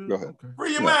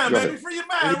 Free your Yeah, mind, go baby. ahead. Free your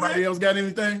mind, Anybody Rick. else got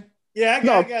anything? Yeah, I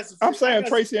No, got some. I'm I saying got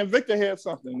Tracy and Victor had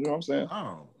something. You know what I'm saying?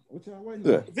 Oh, what y'all waiting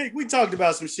Yeah. on? Vic, we talked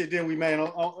about some shit, didn't we, man,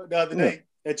 on the other day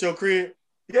at your crib?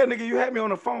 Yeah, nigga, you had me on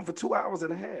the phone for 2 hours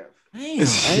and a half.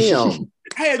 Damn.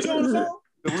 I had you on the phone.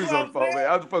 We was on the phone, man.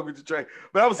 I was fucking with you, Trey.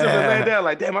 But I was sitting there laying down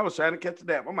like, damn, I was trying to catch a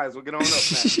nap. I might as well get on up now.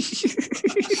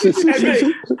 Hey,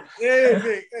 Vic. Hey,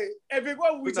 Vic. Hey, Vic,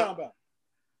 what were we talking about?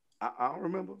 I don't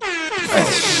remember.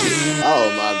 Oh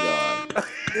my God.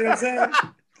 You know what I'm saying?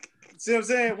 See what I'm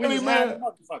saying? We Hey, was man. lying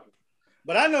motherfucker.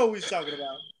 But I know what we was talking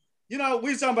about. You know,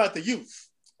 we was talking about the youth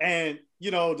and,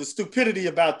 you know, the stupidity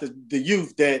about the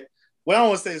youth that, well, I don't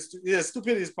want to say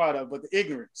stupidity is part of, but the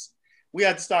ignorance. We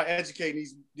have to start educating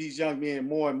these young men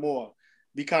more and more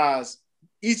because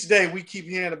each day we keep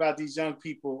hearing about these young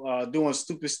people doing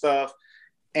stupid stuff.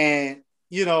 And,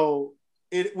 you know,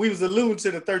 we was alluding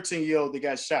to the 13-year-old that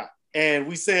got shot. And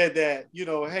we said that, you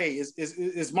know, hey,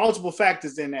 it's multiple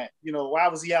factors in that. You know, why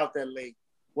was he out that late?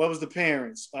 What was the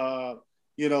parents?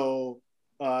 You know,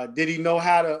 did he know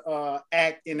how to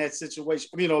act in that situation?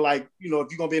 You know, like, you know,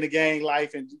 if you're going to be in a gang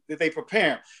life and did they prepare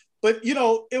him? But, you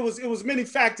know, it was many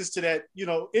factors to that, you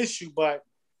know, issue. But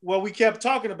what we kept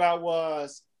talking about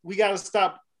was we got to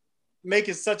stop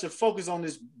making such a focus on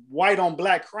this white on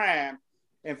black crime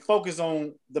and focus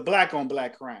on the black on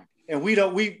black crime. And we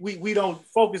don't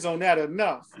focus on that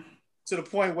enough to the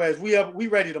point where we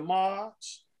ready to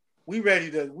march, we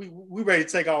ready to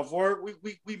take off work.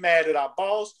 We mad at our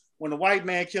boss when the white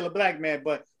man kill a black man,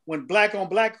 but when black on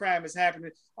black crime is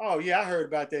happening, oh yeah, I heard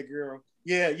about that girl.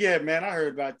 Yeah, man, I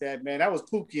heard about that, man. That was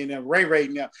Pookie and them, Ray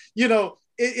and them. You know,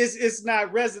 it's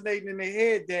not resonating in their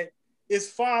head that it's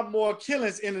far more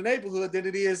killings in the neighborhood than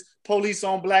it is police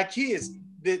on black kids.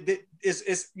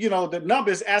 It's the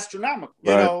number is astronomical,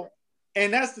 you know,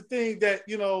 and that's the thing that,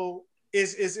 you know,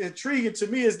 is intriguing to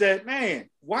me is that, man,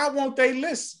 why won't they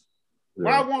listen?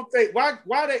 Yeah.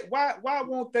 Why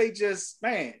won't they just,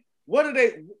 man, what do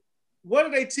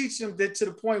they teach them that to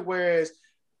the point where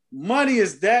money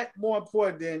is that more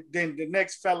important than the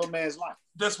next fellow man's life?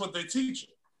 That's what they teach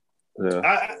them.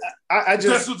 Yeah. I just,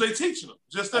 that's what they teach them.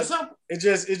 Just that simple. It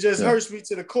just hurts me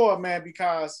to the core, man,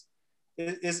 because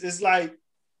it's like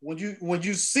when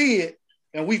you see it,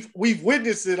 and we've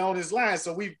witnessed it on this line,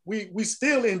 so we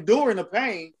still enduring the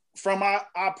pain from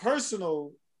our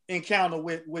personal encounter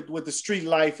with the street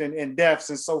life and deaths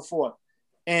and so forth.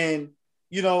 And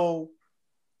you know,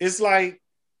 it's like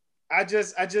I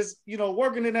just you know,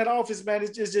 working in that office, man,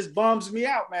 it just bums me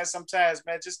out, man, sometimes,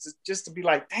 man, just to be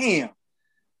like, damn,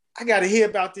 I got to hear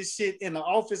about this shit in the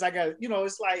office. I got to, you know,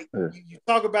 it's like you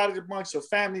talk about it amongst your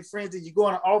family, friends, and you go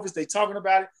in the office, they talking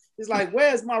about it. It's like,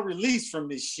 where's my release from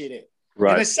this shit at?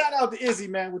 Right. And then shout out to Izzy,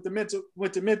 man, with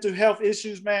the mental health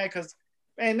issues, man, because,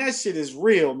 man, that shit is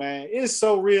real, man. It's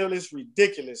so real, it's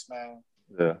ridiculous, man.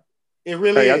 Yeah. It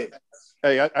really is.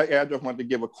 I just wanted to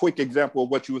give a quick example of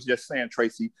what you was just saying,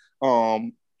 Tracy.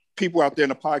 People out there in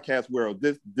the podcast world,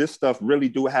 this stuff really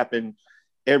do happen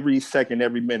every second,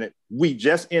 every minute. We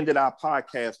just ended our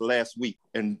podcast last week,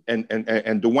 and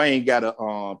Dwayne got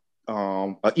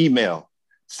an email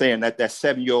saying that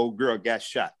 7-year-old girl got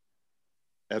shot.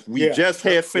 As we just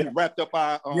had wrapped up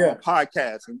our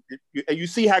podcast, and you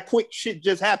see how quick shit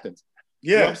just happens.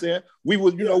 Yeah, you know what I'm saying? We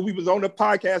was on the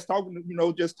podcast talking,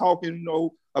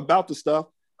 about the stuff,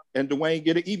 and Dwayne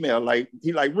get an email like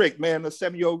Rick, man, a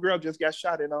 7-year-old girl just got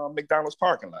shot in McDonald's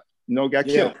parking lot. Got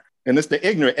killed. And it's the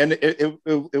ignorant, and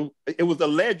it was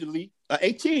allegedly an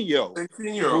 18-year-old.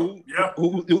 18-year-old,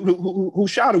 who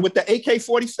shot her with the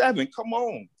AK-47. Come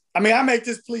on. I mean, I make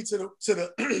this plea to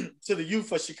the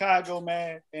youth of Chicago,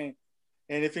 man, and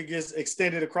if it gets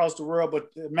extended across the world, but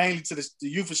mainly to the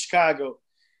youth of Chicago.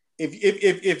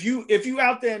 If you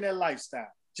out there in that lifestyle,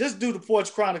 just do the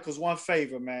Porch Chronicles one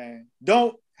favor, man.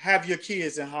 Don't have your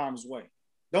kids in harm's way.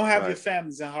 Don't have your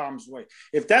families in harm's way.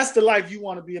 If that's the life you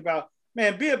want to be about,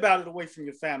 man, be about it away from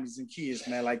your families and kids,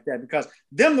 man, like that, because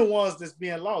them the ones that's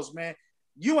being lost, man.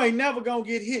 You ain't never gonna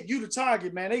get hit. You the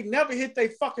target, man. They never hit their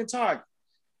fucking target.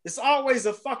 It's always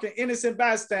a fucking innocent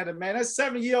bystander, man. That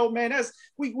 7-year-old, man,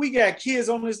 we got kids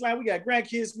on this line. We got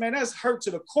grandkids, man. That's hurt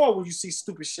to the core when you see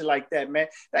stupid shit like that, man.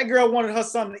 That girl wanted her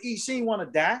something to eat. She didn't want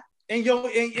to die. And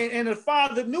the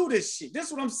father knew this shit. This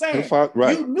is what I'm saying.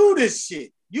 You knew this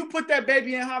shit. You put that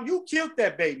baby in harm. You killed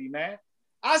that baby, man.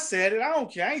 I said it. I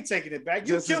don't care. I ain't taking it back.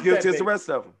 You just killed as guilty that baby. As the rest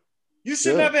of them. You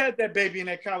should never had that baby in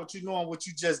that car with you knowing what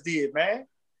you just did, man.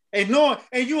 And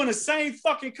you in the same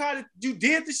fucking car that you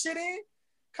did the shit in?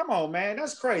 Come on, man.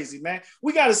 That's crazy, man.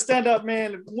 We got to stand up,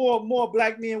 man. More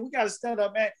black men. We got to stand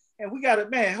up, man. And we got to,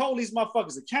 man, hold these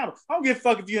motherfuckers accountable. I don't give a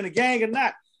fuck if you're in a gang or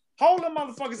not. Hold them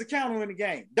motherfuckers accountable in the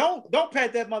game. Don't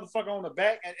pat that motherfucker on the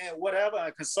back and whatever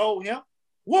and console him.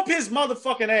 Whoop his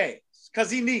motherfucking ass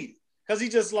because he needed. Because he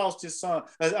just lost his son.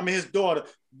 His daughter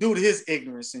due to his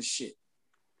ignorance and shit.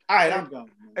 All right, I'm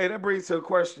gone. Hey, that brings to a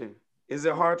question. Is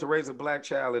it hard to raise a black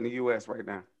child in the U.S. right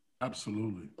now?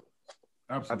 Absolutely.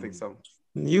 I think so.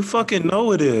 You fucking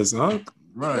know it is, huh?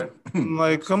 Right.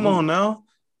 Like, come on now.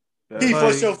 He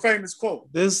was your famous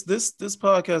quote. This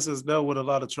podcast has dealt with a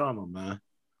lot of trauma, man.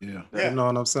 Yeah. You know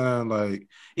what I'm saying? Like,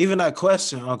 even that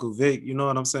question, Uncle Vic, you know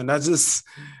what I'm saying? That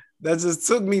just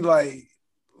took me like,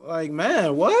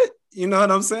 man, what? You know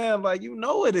what I'm saying? Like, you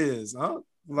know it is, huh?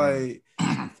 Like,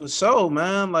 for sure,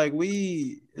 man. Like,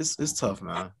 it's tough,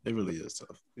 man. It really is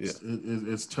tough. Yeah.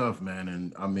 It's tough, man.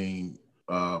 And I mean,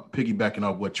 piggybacking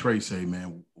off what Trey say,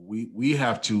 man, we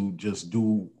have to just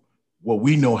do what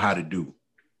we know how to do.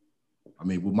 I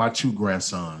mean, with my 2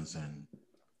 grandsons and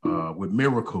with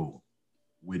Miracle,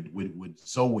 with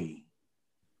Zoe,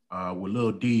 with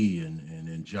Lil D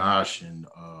and Josh and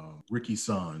Ricky's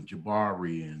son,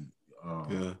 Jabari and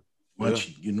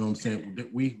Munchie, you know what I'm saying?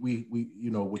 We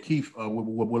with Keith,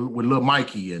 with Lil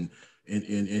Mikey and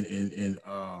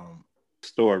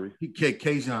Story.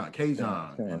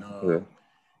 Kayjon and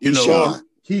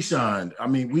Keyshawn. I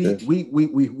mean,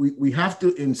 we have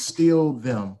to instill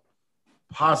them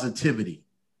positivity.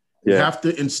 We have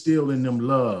to instill in them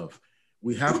love.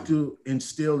 We have to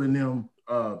instill in them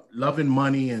loving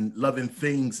money and loving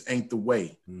things ain't the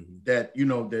way. Mm-hmm. That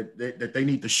they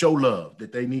need to show love,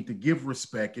 that they need to give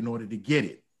respect in order to get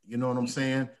it. You know what I'm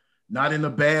saying? Not in a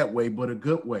bad way, but a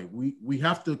good way. We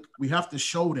have to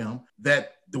show them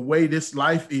that the way this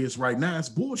life is right now is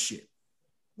bullshit.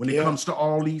 when it comes to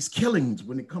all these killings,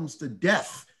 when it comes to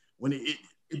death, when it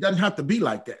doesn't have to be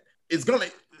like that.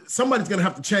 Somebody's gonna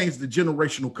have to change the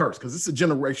generational curse, because it's a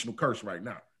generational curse right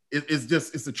now.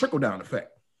 It's a trickle-down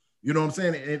effect. You know what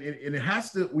I'm saying?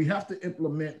 And we have to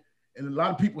implement, and a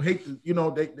lot of people hate to,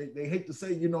 they hate to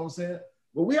say, you know what I'm saying?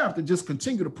 But we have to just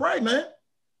continue to pray, man.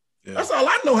 Yeah. That's all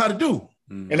I know how to do.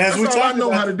 And that's all I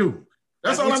know how to do.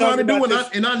 That's all I know how to do.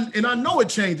 And I know it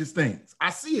changes things. I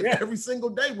see it every single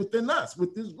day within us,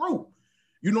 with this group.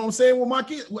 You know what I'm saying? With my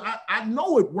kids, I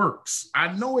know it works.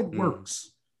 I know it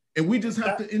works. And we just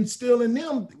have to instill in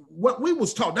them what we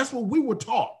was taught. That's what we were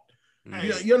taught.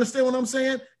 You understand what I'm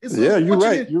saying? You're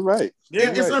right. You're right.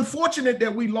 It's unfortunate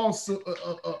that we lost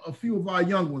a few of our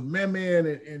young ones, Man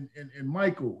and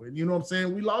Michael. And you know what I'm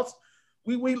saying? We lost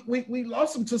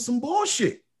them to some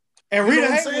bullshit. And Rita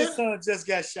Hayworth's son just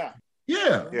got shot.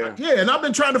 Yeah. And I've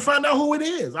been trying to find out who it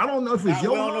is. I don't know if it's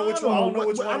your. I don't know which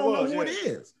one. I don't know who it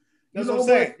is. That's what I'm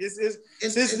saying.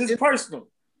 It's personal.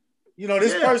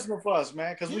 This personal for us,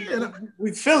 man, because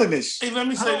we feeling this. Hey, let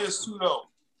me say this too, though.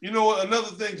 You know, another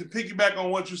thing to piggyback on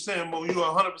what you're saying, Mo, you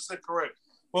are 100% correct.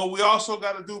 What we also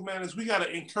got to do, man, is we got to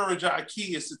encourage our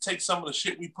kids to take some of the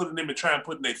shit we put in them and try and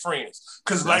put in their friends.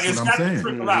 Because, it's got to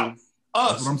trickle out.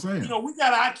 Us, we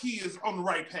got our kids on the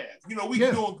right path. We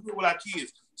doing good with our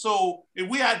kids. So if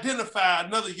we identify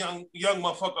another young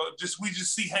motherfucker, we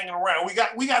just see hanging around,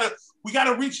 we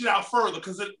gotta reach it out further,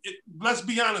 because let's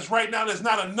be honest, right now there's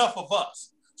not enough of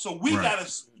us. So we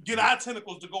gotta get our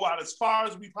tentacles to go out as far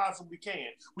as we possibly can.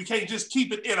 We can't just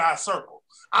keep it in our circle.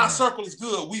 Our circle is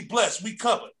good. We blessed. We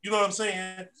covered. You know what I'm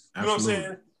saying? You know what I'm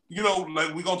saying? We're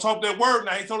going to talk that word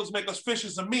now. He told us to make us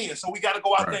fishers of men. So we got to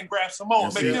go out there and grab some more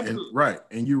and make them good. Right.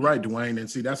 And you're right, Dwayne. And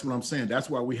see, that's what I'm saying. That's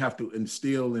why we have to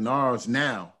instill in ours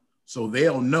now, so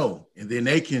they'll know, and then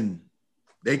they can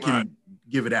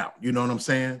give it out. You know what I'm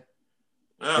saying?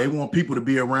 Yeah. They want people to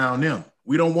be around them.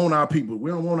 We don't want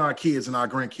our kids and our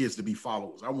grandkids to be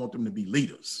followers. I want them to be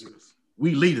leaders. Yes.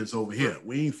 We leaders over here.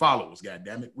 We ain't followers,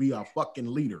 goddammit. We are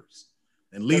fucking leaders.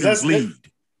 And leaders lead.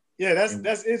 Yeah,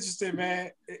 that's interesting,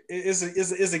 man.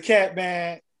 It's a cat,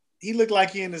 man. He looked like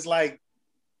he in his, what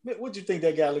do you think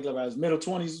that guy looked like? His middle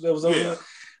 20s? That was over there?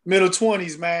 Middle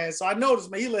 20s, man. So I noticed,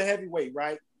 man, he look heavyweight,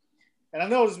 right? And I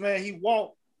noticed, man, he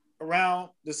walked around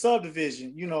the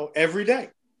subdivision, every day,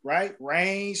 right?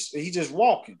 Range, he just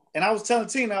walking. And I was telling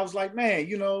Tina, I was like, man,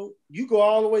 you go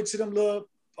all the way to them little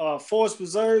forest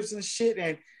preserves and shit.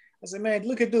 And I said, man,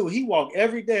 look at dude. He walked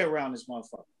every day around this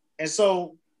motherfucker. And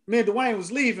so me and Dwayne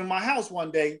was leaving my house one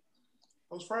day. It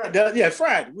was Friday.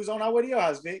 Friday. We was on our way to your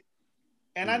house, Vic.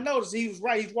 And I noticed he was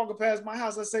right. He's walking past my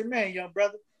house. I say, man, young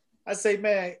brother. I say,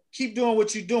 man, keep doing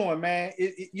what you're doing, man.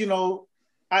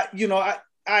 I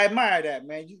admire that,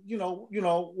 man.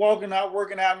 Walking out,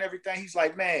 working out and everything. He's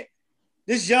like, man,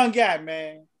 this young guy,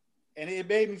 man. And it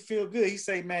made me feel good. He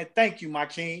say, man, thank you, my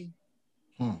king.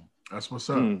 That's what's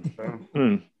up. And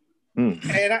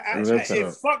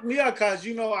it fucked me up, because,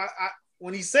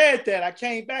 when he said that, I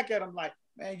came back at him like,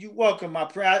 man, you welcome, my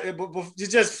pride. But it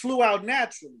just flew out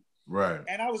naturally. Right.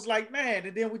 And I was like, man,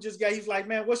 and then he's like,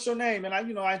 man, what's your name? And I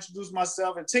introduced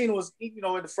myself, and Tina was, in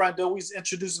the front door, we was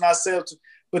introducing ourselves.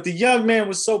 But the young man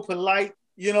was so polite,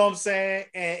 you know what I'm saying?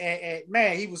 And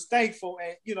man, he was thankful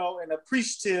and, and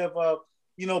appreciative of,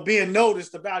 being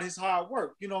noticed about his hard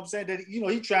work. You know what I'm saying? That,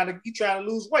 he trying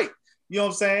to lose weight. You know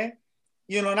what I'm saying?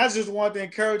 And I just wanted to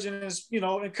encourage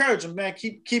him, man,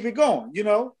 keep it going,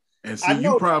 And see,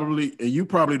 you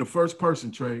probably the first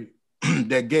person, Trey,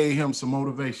 that gave him some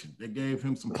motivation, that gave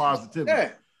him some positivity.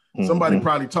 Yeah. Somebody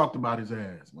probably talked about his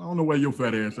ass. I don't know where your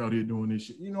fat ass out here doing this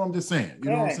shit. I'm just saying. You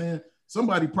know what I'm saying?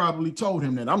 Somebody probably told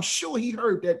him that. I'm sure he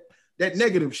heard that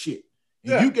negative shit.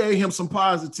 And you gave him some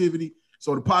positivity.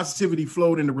 So the positivity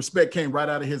flowed and the respect came right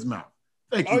out of his mouth.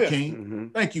 Thank you, King. Mm-hmm.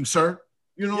 Thank you, sir.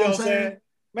 You know what I'm saying?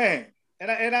 Man.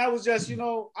 And I was just,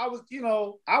 I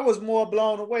was more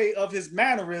blown away of his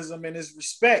mannerism and his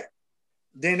respect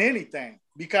than anything.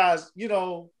 Because,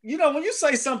 when you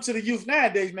say something to the youth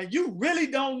nowadays, man, you really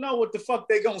don't know what the fuck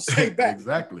they gonna say back.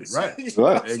 Exactly. Right.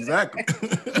 Exactly.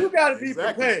 You gotta be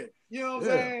prepared. You know what I'm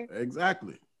saying?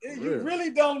 Exactly. You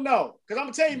really don't know. Because I'm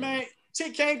gonna tell you, man,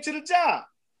 chick came to the job.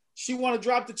 She want to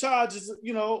drop the charges,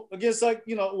 against her,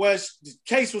 the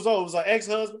case was over. It was her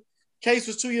ex-husband. Case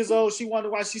was 2 years old. She wondered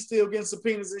why she's still getting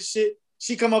subpoenas and shit.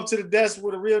 She come up to the desk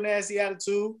with a real nasty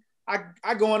attitude.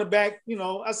 I go in the back,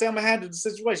 I say I'm gonna handle the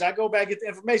situation. I go back, get the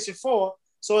information for her.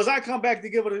 So as I come back to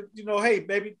give her hey,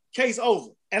 baby, case over.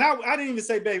 And I didn't even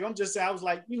say baby. I'm just saying, I was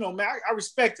like, man, I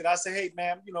respect it. I say, hey,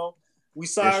 ma'am, we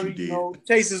sorry,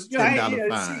 cases, she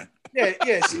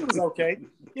was okay.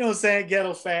 You know what I'm saying?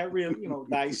 Ghetto fat, real,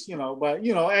 nice, but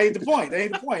ain't the point.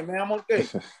 Ain't the point, man. I'm okay.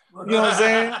 You know what I'm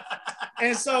saying?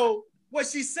 And so what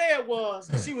she said was,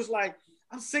 she was like,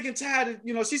 I'm sick and tired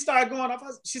of, she started going off.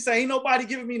 She said, ain't nobody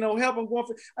giving me no help. I'm going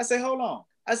for, I said, hold on.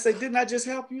 I said, didn't I just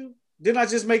help you? Didn't I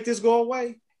just make this go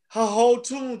away? Her whole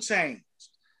tune changed.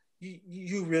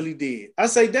 You really did. I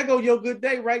say, there go your good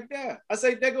day right there. I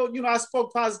say, there go, I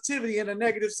spoke positivity in a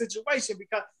negative situation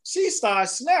because she started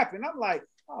snapping. I'm like,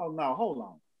 oh no, hold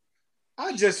on.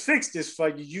 I just fixed this for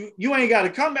you. You ain't got to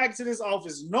come back to this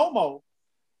office no more.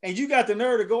 And you got the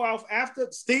nerve to go off after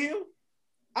still.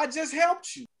 I just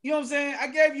helped you. You know what I'm saying? I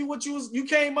gave you what you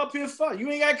came up here for.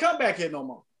 You ain't got to come back here no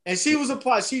more. And she was a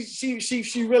part.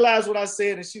 She realized what I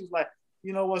said, and she was like,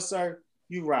 you know what, sir?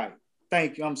 You right.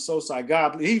 Thank you. I'm so sorry.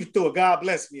 He threw a God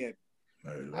bless me at me.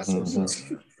 You know what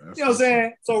I'm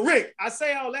saying? So, Rick, I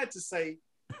say all that to say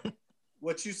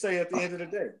what you say at the end of the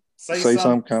day. Say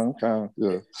some kind.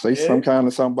 Yeah. Say some kind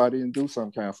of somebody and do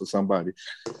some kind for somebody.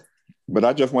 But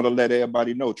I just want to let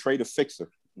everybody know, Trey the fixer.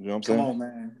 You know what I'm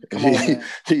saying? Come on, man.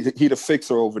 He the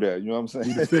fixer over there. You know what I'm saying?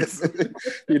 He the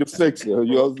fixer. You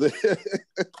know what I'm saying?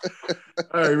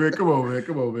 All right, man. Come on,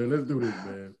 man. Let's do this,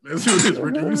 man. Let's do this,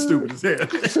 Ricky. You stupid as hell.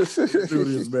 Let's do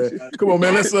this, man. Come on,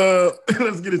 man. Let's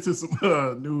get into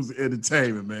some news and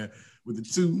entertainment, man. With the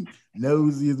two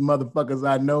nosiest motherfuckers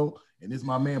I know. And it's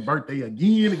my man's birthday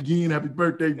again. Happy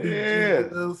birthday,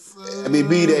 big Happy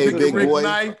B-Day, big boy.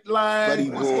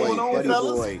 Buddy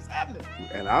boy.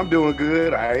 And I'm doing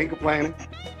good. I ain't complaining.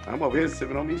 I'm over here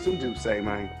sipping on me some juice,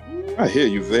 man. I hear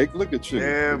you, Vic. Look at you.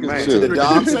 Yeah, man. To the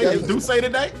dog do say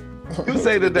today? Do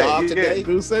say today. Today?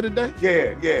 Do say today?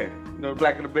 Yeah.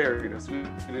 Black of the berry, the sweet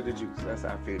of the juice. That's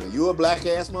how I feel. You a black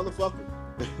ass motherfucker?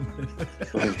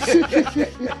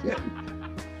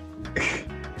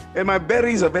 And my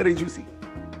berries are very juicy.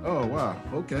 Oh wow,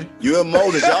 okay. You and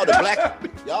Moses, y'all the black,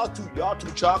 y'all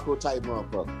two chocolate type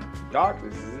motherfuckers.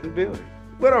 Darkness is in the building.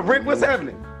 What up, Rick? What's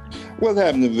happening? What's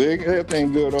happening, Vic?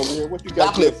 Everything good over here. What you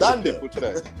got Chocolate Thunder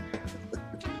today?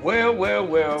 Well,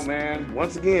 man.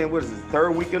 Once again, what is it?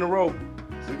 Third week in a row.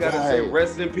 We gotta say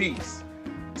rest in peace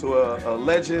to a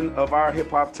legend of our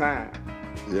hip hop time.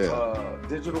 Yeah.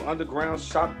 Digital Underground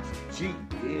Shock G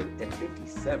did at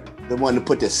 57. The one that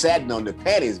put the satin on the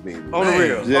panties, baby. On the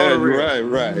real. Yeah, on the real.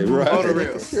 right. On the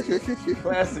real.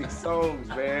 Classic songs,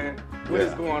 man. What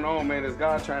is going on, man? Is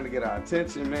God trying to get our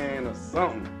attention, man, or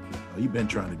something? Oh, you been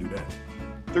trying to do that.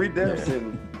 3 deaths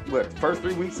in first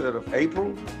 3 weeks of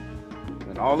April,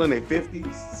 and all in their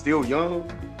 50s, still young.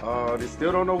 They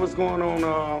still don't know what's going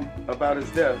on about his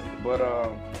death, but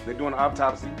they're doing an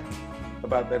autopsy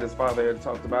about that. His father had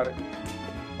talked about it.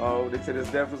 They said his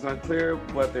death was unclear,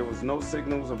 but there was no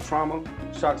signals of trauma.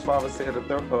 Shock's father said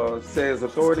says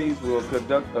authorities will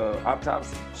conduct an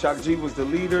autopsy. Shock G was the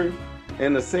leader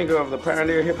and the singer of the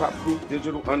pioneer hip hop group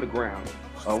Digital Underground.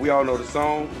 We all know the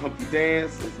song Humpty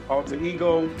Dance, his alter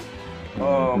ego.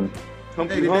 Hey,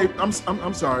 I'm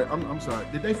sorry.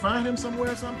 Did they find him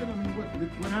somewhere or something? I mean,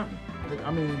 what happened?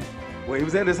 Well, he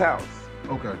was at his house.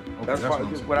 Okay. That's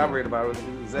what I read about it.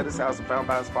 He was at his house and found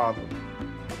by his father.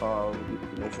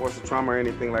 No force of trauma or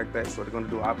anything like that. So they're going to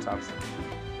do an autopsy.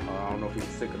 I don't know if he was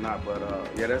sick or not, but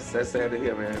that's sad to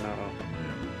hear, man.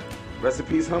 Rest in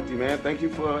peace, Humpty, man. Thank you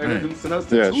for introducing us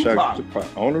to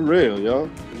Tupac. On the real, yo.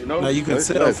 Now you can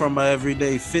tell from my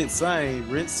everyday fits, I ain't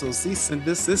rich, so cease and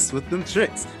desist with them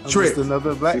tricks. I'm just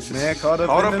another black man caught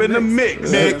up in the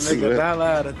mix. Make a dollar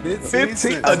out of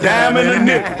 15, a dime and a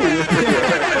nickel.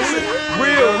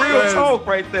 real talk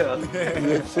right there.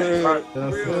 Real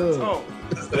talk.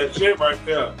 That's that shit right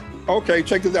there. Okay,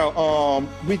 check this out.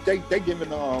 They giving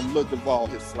Lil Duval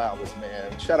his flowers,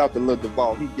 man. Shout out to Lil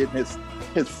Duval. He getting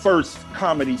his first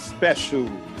comedy special.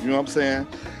 You know what I'm saying?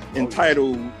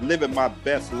 Entitled "Living My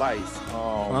Best Life."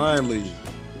 Finally.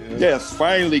 Yes,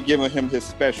 finally giving him his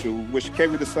special, which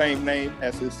carried the same name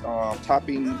as his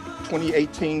topping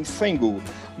 2018 single.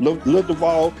 Lil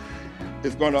Duval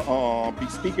is going to be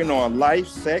speaking on life,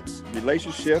 sex,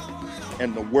 relationship,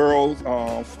 and the world's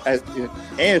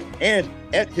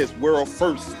at his world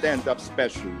first stand-up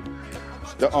special.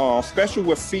 The special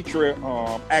will feature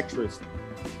actress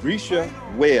Risha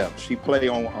Webb. She played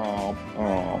on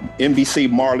NBC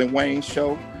Marlon Wayne's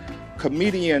show.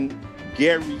 Comedian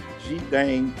Gary G.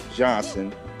 Dane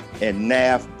Johnson and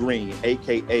Nav Green,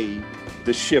 aka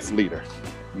the Shift Leader.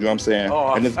 You know what I'm saying?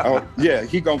 And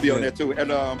he gonna be on there too.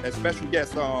 And special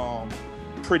guest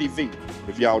Pretty V,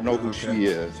 if y'all know who she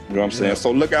is. You know what I'm saying?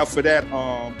 So look out for that.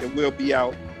 It will be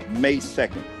out May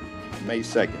 2nd.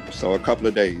 So a couple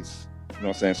of days. You know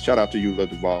what I'm saying? Shout out to you, Lil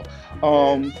Duval.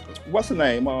 What's her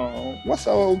name? What's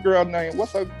her old girl name?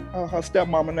 What's her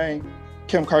stepmama name?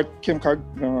 Kim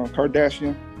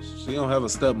Kardashian. She don't have a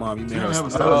stepmom. You mean her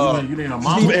stepmom? You mean her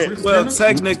mom? Well,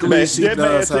 technically, she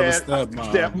does have a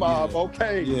stepmom. Stepmom,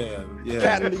 okay. Yeah.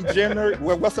 Kylie Jenner.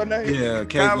 What's her name? Yeah,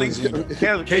 Caitlyn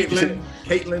Jenner.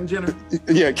 Caitlyn Jenner.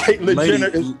 Yeah, Caitlyn Jenner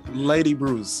is Lady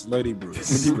Bruce. Lady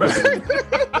Bruce.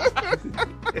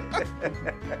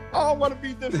 I don't want to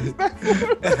be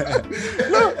disrespectful.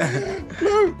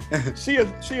 look. She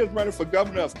is running for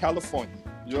governor of California.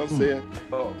 You know what I'm saying?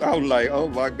 I was like, oh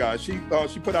my God. She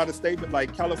put out a statement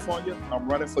like, California, I'm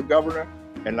running for governor,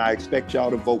 and I expect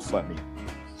y'all to vote for me.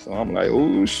 So I'm like,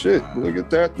 oh shit, look at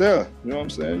that there. You know what I'm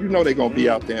saying? You know they're gonna be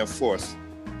out there in force.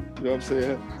 You know what I'm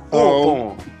saying?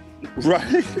 Right.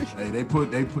 Hey, they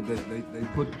put the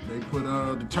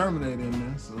Terminator in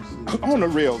there. So on the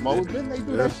real, Mo, didn't they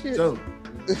do that shit? So.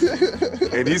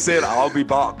 And he said, I'll be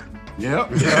back. Yep.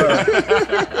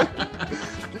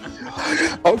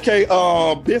 Okay,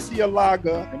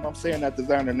 Balenciaga, and I'm saying that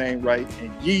designer name right,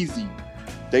 and Yeezy,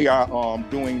 they are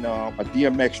doing a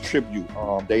DMX tribute.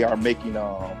 They are making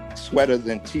sweaters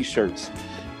and T-shirts,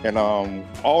 and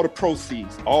all the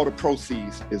proceeds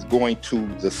is going to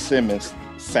the Simmons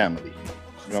family.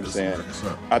 You know what I'm saying?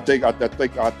 I think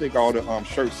all the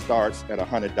shirts starts at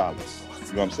 $100.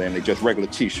 You know what I'm saying? They're just regular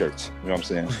T-shirts. You know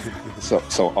what I'm saying?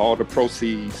 So all the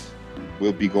proceeds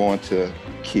will be going to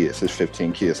kids. It's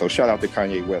 15 kids. So shout out to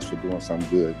Kanye West for doing something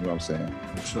good. You know what I'm saying?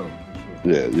 For sure.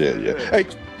 Yeah.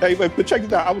 Hey, but check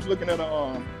this out. I was looking at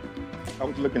the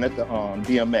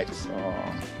DMX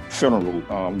funeral.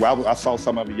 I saw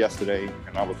some of it yesterday,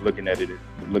 and I was looking at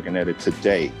it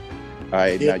today. All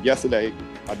right. Now yesterday,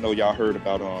 I know y'all heard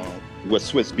about what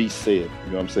Swizz Beatz said. You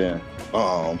know what I'm saying?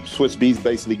 Swizz Beatz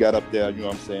basically got up there. You know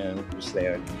what I'm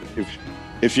saying?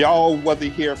 If y'all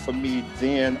wasn't here for me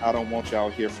then, I don't want y'all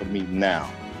here for me now.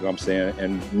 You know what I'm saying?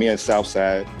 And me and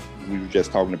Southside, we were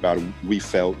just talking about it. We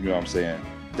felt, you know what I'm saying,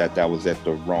 that was at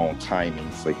the wrong timing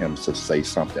for him to say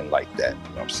something like that. You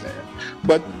know what I'm saying?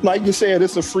 But like you said,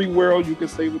 it's a free world. You can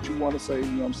say what you want to say. You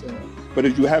know what I'm saying? But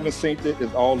if you haven't seen it,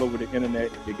 it's all over the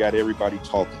internet. It got everybody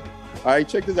talking. All right,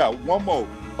 check this out. One more.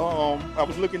 I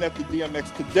was looking at the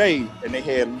DMX today, and they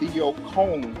had Leo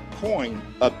Coin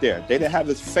up there. They didn't have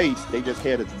his face; they just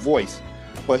had his voice.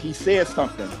 But he said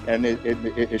something, and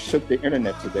it shook the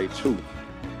internet today too.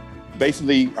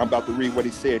 Basically, I'm about to read what he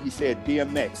said. He said,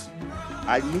 "DMX,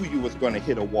 I knew you was going to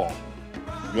hit a wall. You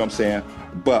know what I'm saying?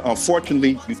 But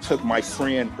unfortunately, you took my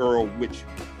friend Earl with you."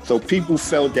 So people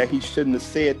felt that he shouldn't have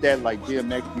said that. Like,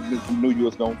 DMX, you knew you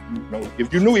was going.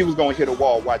 If you knew he was going to hit a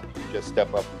wall, why did you just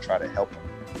step up and try to help him?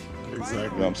 Exactly. You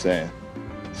know what I'm saying?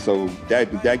 So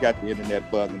that got the internet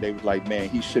buzzing. They was like, man,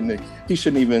 he shouldn't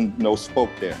even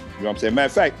spoke there. You know what I'm saying? Matter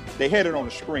of fact, they had it on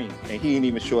the screen and he didn't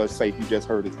even show his face. You just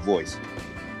heard his voice.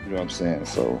 You know what I'm saying?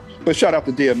 So, but shout out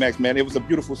to DMX, man. It was a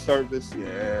beautiful service. Yeah.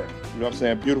 You know what I'm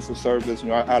saying? Beautiful service. You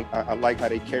know, I like how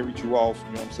they carried you off. You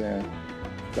know what I'm saying?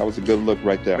 That was a good look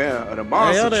right there. Man, the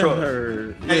monster truck.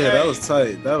 That was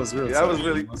tight. That was real tight. That was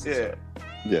really,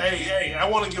 yeah. Hey, I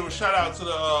want to give a shout out to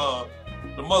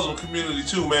the Muslim community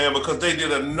too, man, because they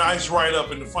did a nice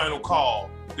write-up in the final call.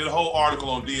 Did a whole article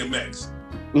on DMX.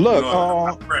 Look,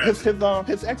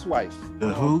 his ex-wife.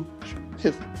 The who?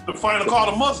 The final call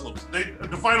to Muslims.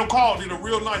 The final call did a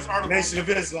real nice article. Nation of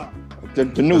Islam. The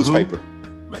newspaper.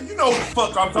 Man, you know what the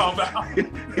fuck I'm talking about.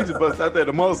 He just bust out there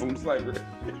the Muslims like.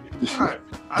 Right.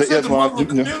 I said the Muslim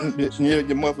community. Yeah,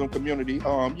 the Muslim community.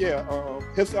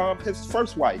 His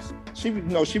first wife. She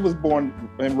was born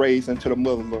and raised into the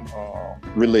Muslim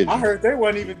religion. I heard they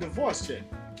weren't even divorced yet.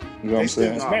 You know what I'm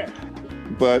saying?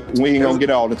 But we ain't gonna get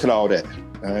into all that.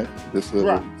 All right, this is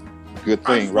a good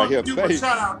thing right here. Give a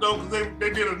shout out though, because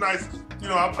they did a nice. You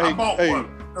know, I bought one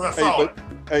because I saw it.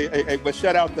 Hey, but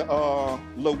shout out to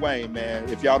Lil Wayne, man.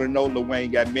 If y'all didn't know, Lil Wayne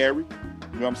got married.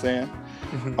 You know what I'm saying?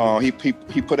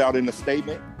 He put out in a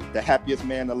statement, "The happiest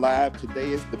man alive. Today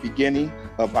is the beginning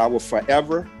of our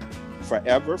forever. You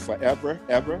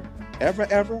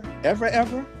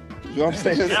know what I'm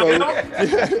saying? So,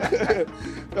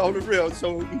 on the real.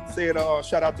 So he said,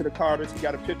 shout out to the Carters. He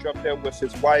got a picture up there with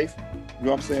his wife. You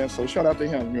know what I'm saying? So shout out to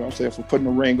him, you know what I'm saying, for putting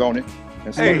a ring on it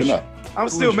and slipping up. I'm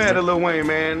still mad at Lil Wayne,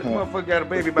 man. This motherfucker got a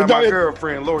baby by my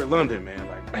girlfriend, Lori London, man.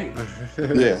 Like, bang.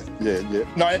 Yeah.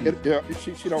 No,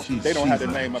 she don't. They don't have the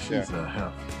name up there.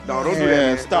 No, don't do that.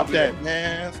 Man. Stop that,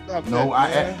 man. Stop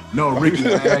that. No, Ricky,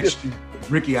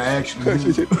 I asked you.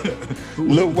 Who's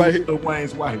Lil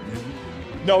Wayne's wife, man?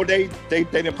 No, they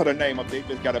didn't put her name up. They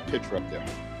just got a picture up there.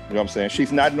 You know what I'm saying?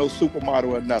 She's not no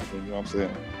supermodel or nothing. You know what I'm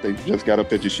saying? They just got a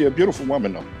picture. She's a beautiful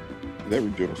woman, though. Very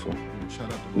beautiful.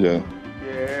 Shout out to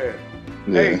Yeah.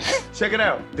 Hey, check it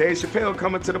out. Dave Chappelle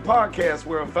coming to the podcast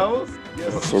world, fellas.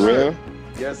 Yes, for real?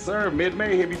 Yes, sir.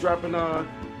 Mid-May, he'll be dropping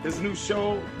his new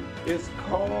show. It's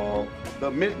called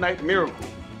The Midnight Miracle.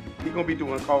 He's gonna be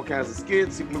doing all kinds of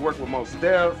skits. He's gonna be working with Mos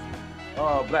Def,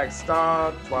 Black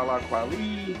Star, Twala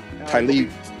Kweli, Talib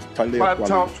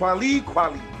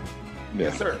Kweli.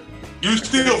 Yes, sir. You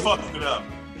still fucking it up.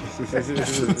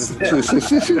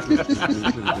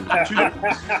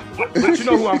 But you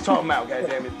know who I'm talking about,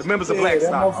 goddammit. The members of Black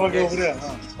Star. Okay. Over there,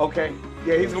 huh? Okay.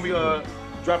 Yeah, he's gonna be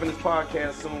dropping his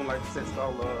podcast soon, like I said, it's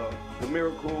called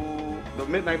The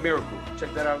Midnight Miracle.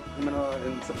 Check that out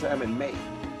in sometime in May.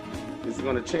 This is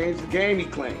gonna change the game, he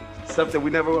claims. Stuff that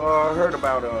we never heard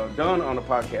about done on the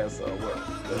podcast world.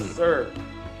 Yes, sir.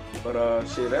 But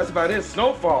shit, that's about it.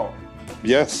 Snowfall.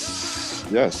 Yes.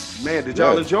 Man, did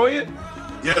y'all enjoy it?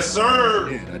 Yes,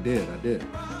 sir. I did.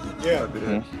 Yeah.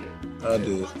 I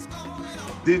did.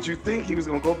 Did you think he was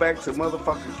gonna go back to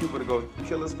motherfucking Cuba to go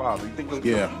kill his father? You think he was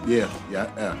Yeah.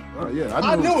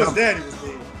 I knew his daddy was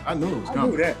dead. I knew it was I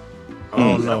coming. knew that. I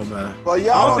don't know, man. Well, I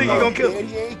y'all don't think he gonna kill him.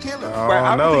 He ain't killing.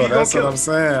 I don't know. That's what I'm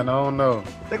saying. I don't know.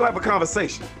 They gonna have a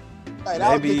conversation. Right,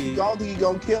 Maybe- I don't think he's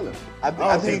gonna kill him. I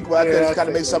think yeah, he's I got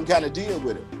to make think some kind of deal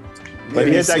with him. But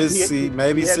Maybe he had that-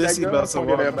 Maybe he had that Sissy girl about to fucking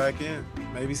there. walk back in.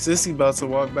 Maybe Sissy about to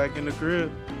walk back in the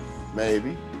crib.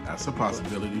 Maybe. That's a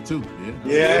possibility too.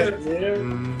 Yeah.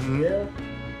 Mm-hmm. Yeah.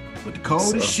 But the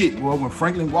coldest shit, boy, when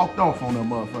Franklin walked off on that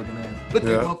motherfucking ass, put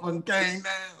that Yeah. motherfucking gang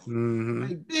down. Mm-hmm.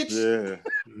 Hey, bitch.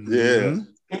 Yeah.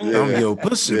 I'm your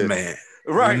pussy man.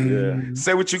 Right. Yeah.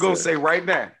 Say what you gonna say right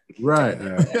now. Right.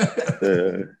 Yeah.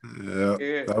 Yeah.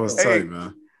 Yeah. That was Hey. tight,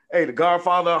 man. Hey, the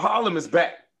Godfather of Harlem is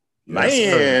back.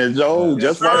 Man, Joe, Yes,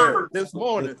 just sir. like this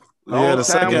morning. Yeah, Long the time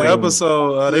second waiting.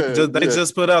 episode. They Yeah.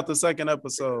 just put out the second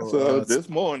episode So this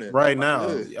morning. right now.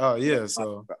 Yeah. Oh yeah,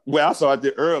 so Well, I saw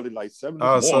it early, like 7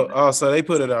 this morning. so they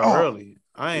put it out Oh. early.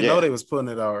 I didn't Yeah. know they was putting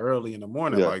it out early in the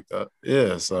morning Yeah. like that.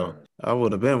 Yeah, so I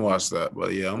would have been watched that,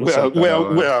 but yeah, I'm gonna check that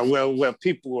out. Well,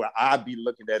 people, I be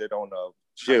looking at it on a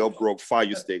jailbroke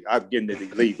Fire Stick. I'm getting it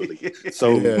illegally.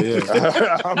 So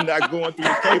Yeah. I'm not going through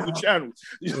the cable channel.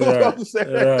 You know what I'm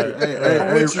saying?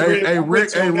 Right. Hey, Rick.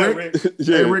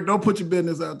 Yeah. Hey, Rick, don't put your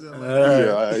business out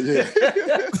there. Yeah.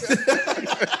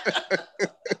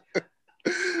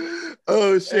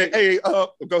 Oh shit! Hey,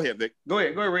 go ahead, Vic. Go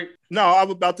ahead, Rick. No, I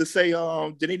was about to say,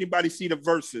 did anybody see the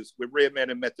Verses with Redman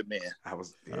and Method Man?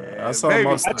 I saw baby.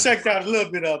 most I checked out a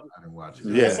little bit of it. I didn't watch it.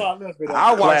 Yeah. I saw a little bit of it.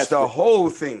 I watched the Classic. whole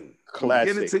thing. Classic.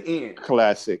 Beginning to end.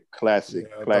 Classic. Yeah, I thought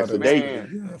it was-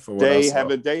 for what I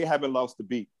saw. They haven't lost the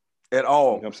beat. At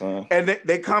all. You know what I'm saying? And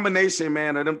they combination,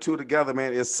 man, of them two together,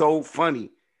 man, is so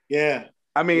funny. Yeah.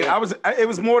 I mean, Yeah. it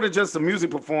was more than just a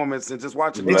music performance and just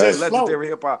watching Right. the Just legendary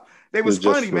hip hop. They was It's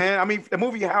just funny, flow. man. I mean, the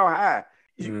movie How High,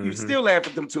 you Mhm. still laugh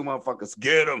at them two motherfuckers.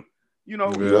 Get them, you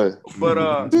know. Yeah. But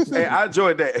hey, I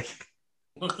enjoyed that.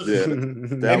 Yeah. Hey, man,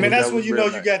 that's that when was you know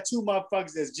real you nice. got two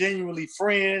motherfuckers that's genuinely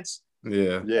friends,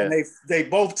 Yeah. Yeah. and they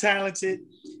both talented,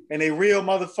 and they real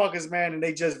motherfuckers, man, and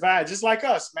they just vibe, just like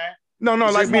us, man. No,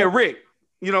 It's like just me like- and Rick.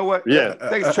 You know what? Yeah.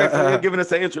 Thanks, Trey, for giving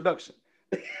us an introduction.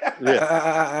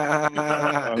 Yeah.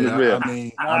 Yeah, I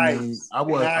mean, Nice. I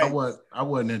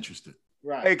wasn't interested.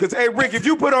 Right. Hey, because, hey, Rick, if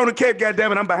you put on a cape,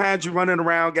 goddammit, I'm behind you running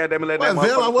around, goddammit, let that Well,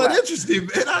 Phil, I motherfucker wasn't fly.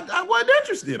 interested, man. I wasn't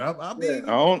interested. I mean, I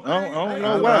don't know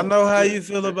I why. know how you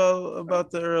feel about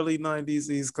the early '90s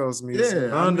East Coast music.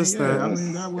 yeah, I understand. I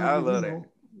mean, that was, I love you that.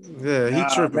 know, Yeah, he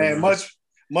Nah, tripping. man. Much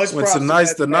when props to tonight's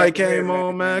that- the that night man, came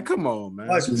on, man. Come on, man.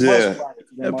 Much Yeah. props to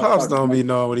And that Pops motherfucker, don't man. be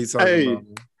knowing what he's talking Hey. about.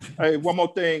 Hey, one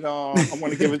more thing. I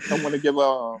want to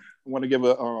give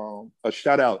a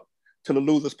shout out to the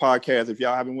Losers Podcast. If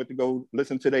y'all haven't went to go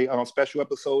listen to their special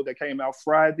episode that came out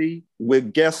Friday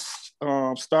with guest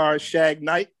star Shag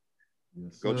Knight,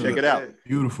 go check it out.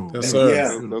 beautiful. Yes, sir.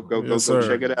 Yeah. Go Yes, sir.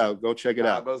 check it out. Go check it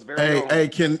out. Goes very Hey, long. hey,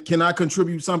 can I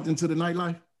contribute something to the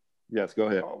nightlife? Yes, go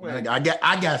ahead. Oh, man. I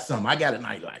got some. I got a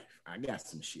nightlife. I got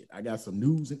some shit. I got some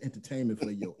news and entertainment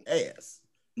for your ass.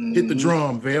 Hit the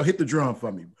drum, Vale. Hit the drum for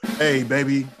me. Hey,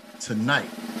 baby, tonight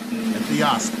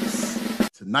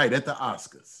at the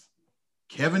Oscars,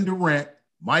 Kevin Durant,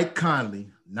 Mike Conley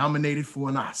nominated for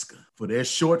an Oscar for their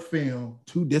short film,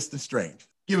 Two Distant Strangers.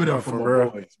 Give it up for For my real?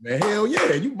 boys, man. Hell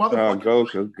yeah, you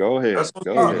motherfucker. Go ahead. That's what's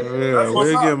Go up. ahead. Yeah, That's what's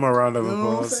we'll up. give him a round of You know what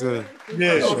I'm applause. saying?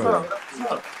 Yeah, That's sure. what's up. That's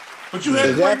what's up. But you had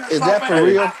Is to bring that yourself for in.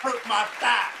 real? I hurt my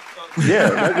thigh. Yeah,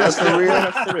 that's for real.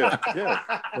 That's for real. Yeah.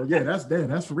 Oh, yeah,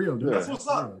 that's for real, dude. Yeah. That's what's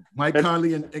up. Mike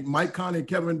Conley and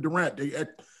Kevin Durant, the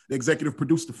executive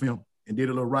produced the film and did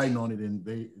a little writing on it. And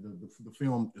the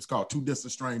film is called Two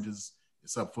Distant Strangers.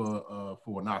 It's up for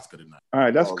an Oscar tonight. All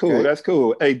right, that's cool. Okay. That's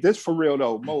cool. Hey, this for real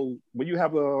though, Mo. When you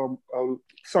have a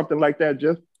something like that,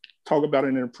 just talk about it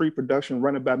in pre-production.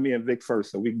 Run it by me and Vic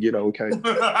first, so we can get okay.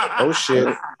 Oh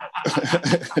shit!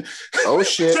 Oh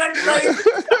shit!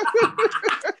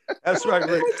 That's right,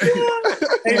 Rick.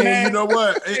 Hey, man, you know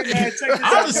what? Hey, man,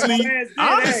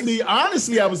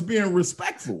 honestly, I was being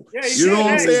respectful. Yeah, you know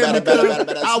what I'm saying?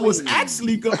 Because I was swing.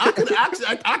 actually, I could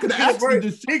actually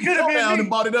just shut it down and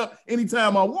bought it up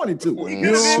anytime I wanted to.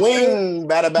 Swing,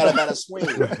 batter, swing.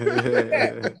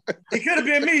 It could have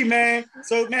been me, man.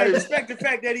 So, man, respect the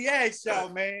fact that he asked y'all,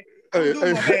 man. Hey, but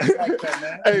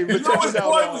you know his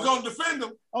boy was gonna defend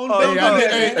him.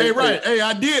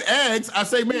 I did ask. I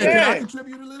say, man, can I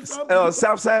contribute to this?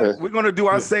 Southside, we're gonna do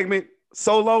our segment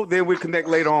solo, then we connect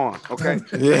later on. Okay.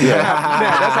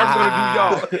 Yeah. That's how we're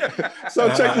gonna do y'all. So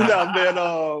check this out, man.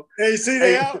 Hey, see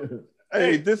they out.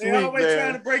 Hey, this they week, always man.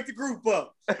 trying to break the group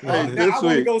up. This I want to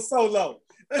week. go solo.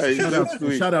 Hey,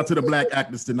 Shout out to the black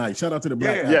actors tonight. Shout out to the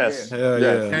black actors. Yes.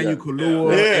 Daniel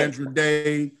Kaluuya, Andrew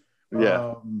Day.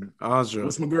 Yeah. Andre.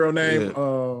 What's my girl name?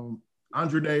 Yeah.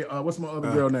 Andrew Day. What's my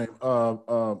other girl name?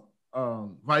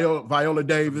 Viola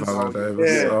Davis.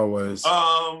 Always.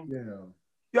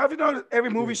 You ever notice every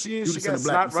movie she in, she got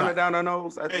snot running down her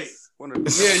nose? I just wanna... Yeah, you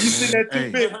see that too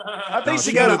big. I think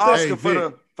she got an Oscar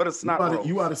for the snot.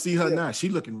 You ought to see her now. She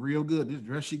looking real good. This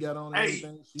dress she got on and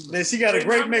everything. She got a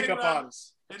great makeup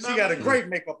artist. She got a great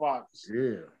makeup artist.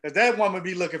 Yeah. That woman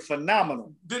be looking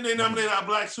phenomenal. Didn't they nominate our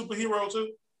black superhero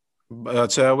too?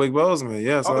 Chadwick Boseman,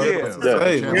 yes. I'm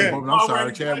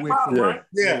sorry, Chadwick.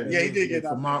 Yeah, he did get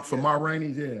that. For Ma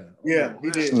Rainey, yeah, he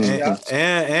did.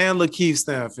 And Lakeith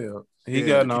Stanfield, he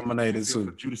got nominated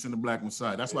too. Judas and the Black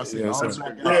Messiah. That's why I said If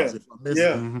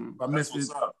I missed it.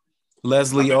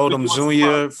 Leslie Odom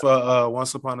Jr. for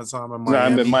Once Upon a Time in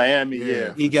Miami. Miami,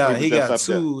 yeah. He got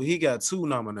two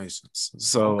nominations.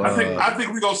 So I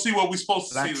think we're gonna see what we're supposed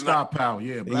to Black see Star tonight. Power,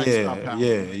 Star Power.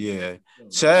 Yeah.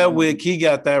 Chadwick, he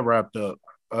got that wrapped up.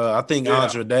 I think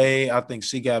Andra Day, I think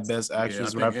she got Best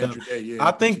Actress wrapped up.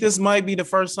 I think this might be the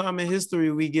first time in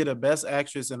history we get a Best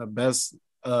Actress and a Best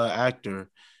Actor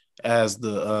as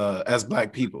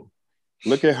Black people.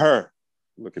 Look at her.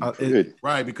 Looking good.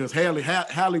 Right, because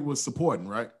Halle was supporting,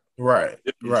 right? Right.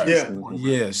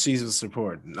 Yeah, she was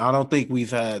supporting. I don't think we've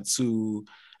had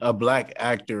a Black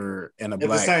actor and a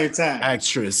Black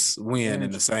actress win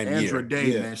in the same year. Andra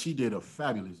Day, man, she did a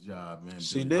fabulous job, man.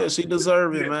 She did. She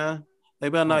deserved it, man. They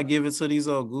better not give it to these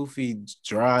old goofy,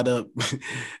 dried up,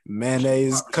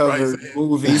 mayonnaise covered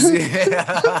movies.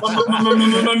 Mayonnaise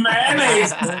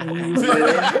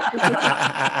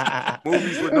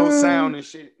movies with no sound and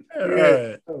shit.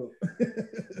 Right.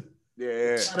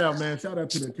 Yeah. Shout out, man. Shout out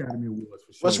to the Academy Awards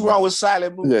for sure. What's wrong with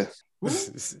silent movies?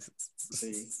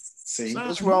 See?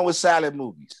 What's wrong with silent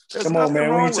movies? Come on,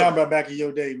 man. We ain't talking about back in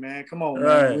your day, man. Come on,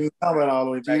 man. We ain't talking about all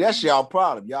the way back. See, that's y'all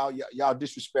problem. Y'all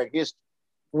disrespect history.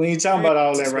 We ain't talking about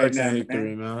all that right now,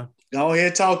 man. Go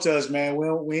ahead, talk to us, man. We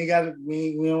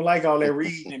don't like all that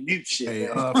reading and mute shit. Hey,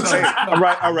 all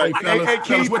right. Hey,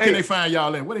 Keith, where can they find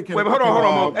y'all at? Wait, hold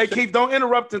on. Hey, Keith, don't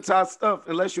interrupt into our stuff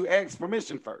unless you ask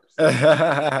permission first.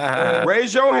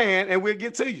 Raise your hand and we'll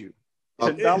get to you.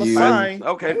 $10 fine.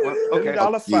 Okay.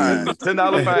 $10 fine.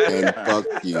 $10 fine. Fuck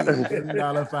you.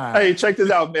 $10 fine. Hey, check this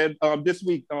out, man. This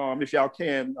week, if y'all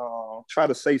can, try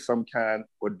to say some kind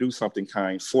or do something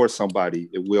kind for somebody.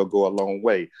 It will go a long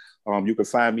way. You can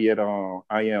find me at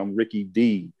I am Ricky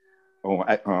D on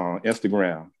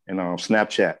Instagram and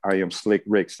Snapchat. I am Slick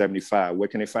Rick 75. Where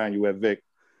can they find you at, Vic?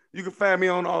 You can find me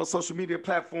on all social media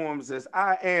platforms as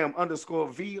I am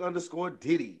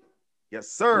 _V_Diddy. Yes,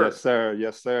 sir.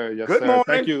 Good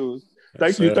morning.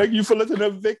 Thank you for listening to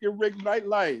Vic and Rick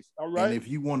Nightlife. All right. And if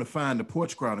you want to find the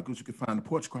Porch Chronicles, you can find the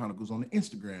Porch Chronicles on the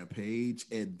Instagram page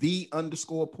at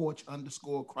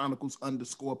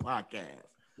 _Porch_Chronicles_podcast.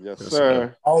 Yes,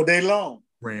 sir. All day long.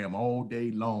 Ram all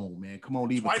day long, man. Come on,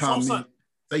 leave a comment.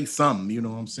 Say something. You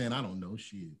know what I'm saying? I don't know.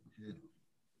 Shit.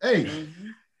 Hey,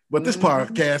 but this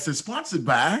podcast is sponsored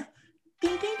by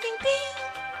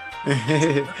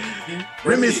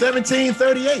Remy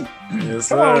 1738. Yes,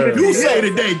 sir. Do say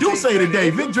today.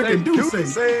 Vic drinking do say.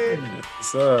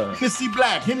 Sir. Hennessy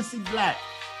Black.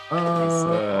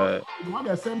 I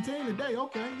got 17 today.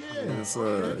 Okay, yeah. Yes,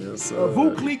 sir.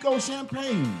 Vou Clico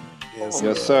Champagne. Yes,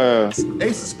 sir.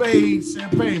 Ace of Spades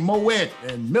Champagne, Moet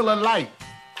and Miller Lite,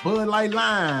 Bud Light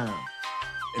Lime,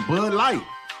 and Bud Light,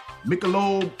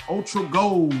 Michelob Ultra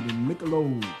Gold and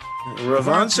Michelob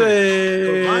Revanche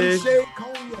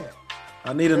Cognac.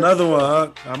 I need another one,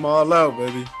 huh? I'm all out,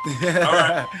 baby. All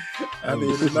right. I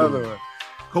need another one.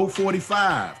 Colt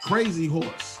 45, Crazy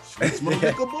Horse. That's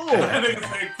Motherfucker Bull. That nigga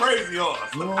say Crazy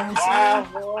Horse. You know what I'm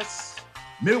saying?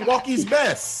 Milwaukee's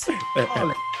Best.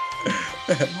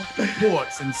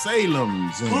 Ports and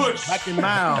Salems and Bush. Black and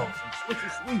Miles and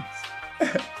Swisher Sweets.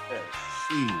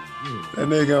 That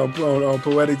nigga on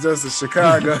Poetic Justice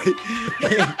Chicago.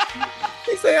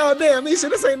 He say, "Oh damn, Misha,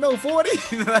 this ain't no 40."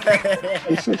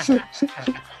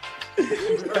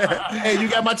 Hey, you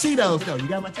got my Cheetos though. You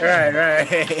got my Cheetos. Right.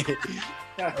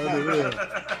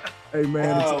 Hey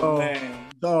man, Oh,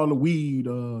 it's all the weed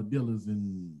dealers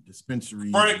and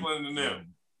dispensaries. Franklin and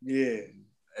them. Yeah.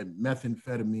 And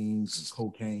methamphetamines and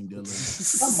cocaine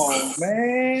dealers. Come on,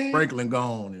 man. Franklin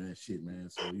gone and that shit, man.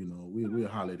 So we'll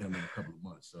holler at him in a couple of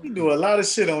months. So You do a lot of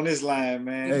shit on this line,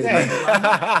 man. Hey, Dang.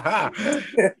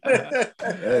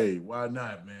 hey, why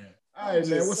not, man? All right,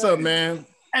 man. What's up, man?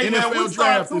 Hey, man, we NFL start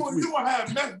draft this doing, week. you gonna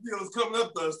have meth dealers coming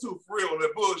up to us too, for real, on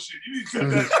that bullshit. You need to cut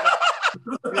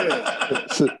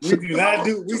that We do not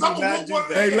do that.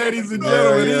 Hey, ladies and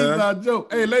gentlemen, this is our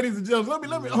joke. Hey, ladies and gentlemen,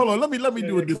 let me hold on. Let me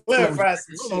do a disclosure.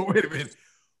 Hold on, wait a minute.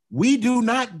 We do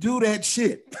not do that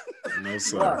shit. No,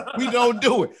 sir. We don't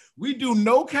do it. We do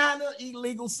no kind of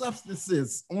illegal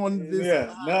substances on this.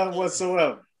 Yeah, none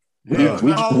whatsoever.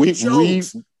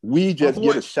 We just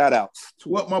get a shout out.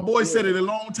 What my boy said it a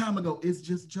long time ago. It's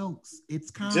just jokes.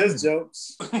 It's common. Just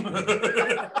jokes.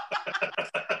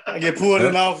 I get pulled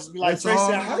in the office and be like, That's Tracy,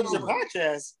 all I heard it your is.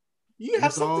 podcast. You have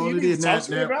That's something all you it need is. to talk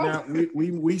to me about? Now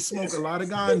we smoke a lot of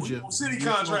ganja. City We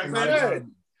contract, smoke a lot man. of Yeah. ganja. You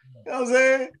know what I'm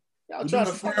saying? Y'all We trying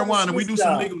do to some fuck up marijuana. with We this do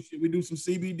some job. legal shit. We do some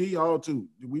CBD, all too.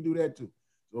 We do that too.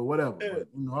 So whatever. Yeah.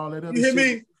 But, all that other You hear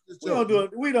shit. me?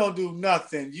 We don't do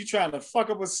nothing. You trying to fuck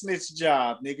up a snitch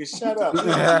job, nigga. Shut up.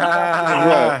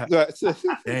 Right.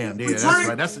 Damn, yeah, that's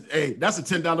right. That's a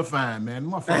 $10 fine, man.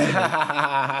 My fault.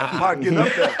 Mark, get up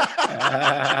there.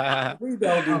 We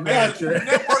don't do Man, nothing.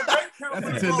 that's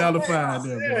a $10 fine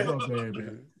there, man. My bad,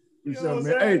 man. You know Sure, what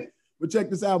man. I'm Hey, saying? but check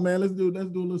this out, man. Let's do a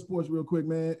little sports real quick,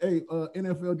 man. Hey,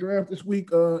 NFL draft this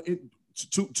week. 1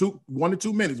 to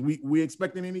 2 minutes. We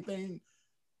expecting anything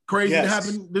crazy to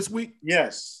happen this week?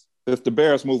 Yes. If the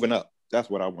Bears moving up, that's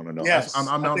what I want to know. Yes. I'm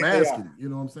I think they asking. are. You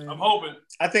know what I'm saying? I'm hoping.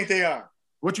 I think they are.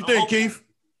 What you think, Keith?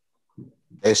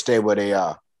 They stay where they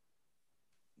are.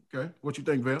 Okay. What you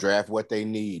think, Val? Draft what they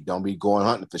need. Don't be going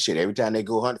hunting for shit. Every time they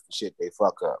go hunting for shit, they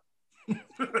fuck up.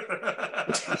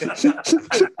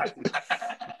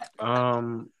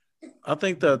 I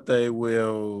think that they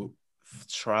will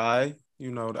try.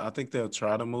 I think they'll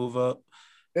try to move up.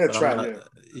 They'll But try.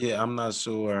 I'm not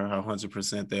sure how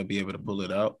 100% they'll be able to pull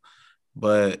it out.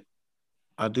 But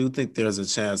I do think there's a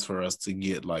chance for us to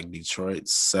get like Detroit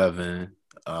 7.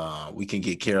 We can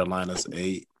get Carolina's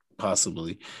 8,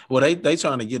 possibly. Well, they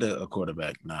trying to get a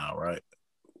quarterback now, right?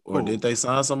 Or did they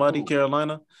sign somebody,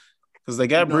 Carolina? Because they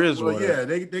got Bridgewater. Well, yeah,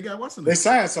 they got what's the name? They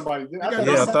signed somebody.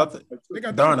 I thought they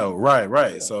got Darno.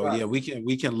 Right. Yeah, So right. yeah, we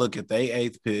can look at their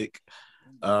 8th pick.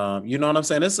 You know what I'm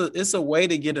saying? It's a way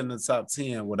to get in the top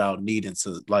 10 without needing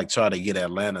to like try to get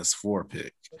Atlanta's 4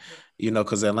 pick.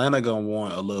 Because Atlanta gonna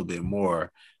want a little bit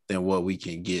more than what we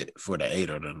can get for the 8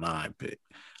 or the 9 pick.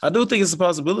 I do think it's a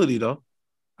possibility though.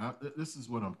 This is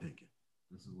what I'm thinking.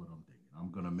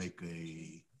 I'm gonna make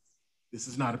this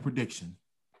is not a prediction.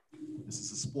 This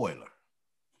is a spoiler.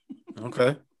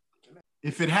 Okay.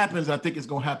 If it happens, I think it's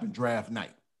gonna happen draft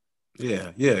night.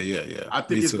 Yeah. I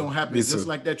think it's gonna happen just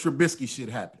like that Trubisky shit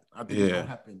happened. I think it's gonna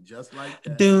happen just like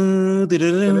that.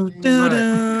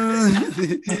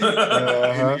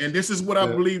 And this is what I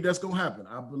believe that's gonna happen.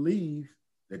 I believe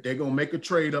that they're gonna make a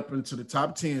trade up into the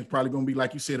top 10. It's probably gonna be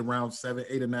like you said, around 7,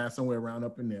 8, or 9, somewhere around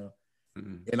up in there.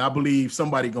 Mm-hmm. And I believe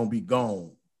somebody gonna be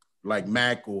gone, like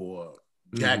Mac or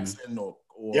Jackson or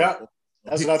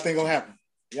that's what I think gonna happen.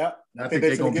 Yeah, I think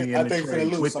they're gonna be in the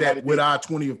trade with that with our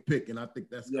 20th pick, and I think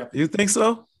that's You think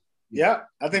so? Yeah,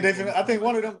 I think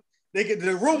one of them.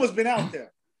 The rumor's been out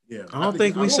there. Yeah, I don't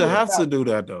think we should have to do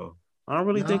that though. I don't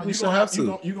really think we should have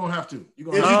to. You're gonna have to. If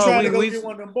you're trying to go get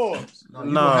one of them boys.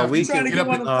 No, we can get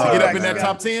up in that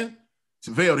top 10.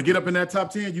 Vail, to get up in that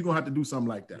top 10, you're gonna have to do something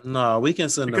like that. No, we can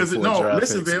send them because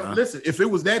listen, picks, Vail, listen. If it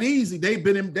was that easy, they'd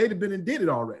been and did it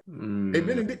already. They've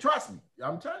been and did. Trust me,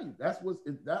 I'm telling you.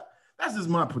 That's just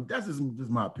my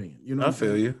opinion. You know, I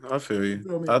feel you.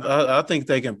 I think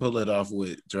they can pull it off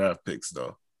with draft picks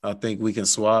though. I think we can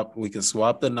swap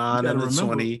the 9 and the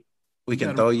 20. We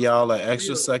can throw y'all an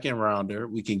extra second rounder.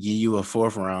 We can give you a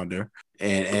 4th rounder,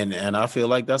 and I feel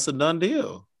like that's a done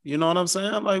deal. You know what I'm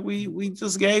saying? Like we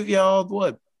just gave y'all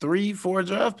 3-4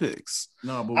 draft picks.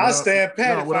 No, but I stand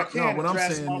pat what I'm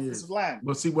saying is,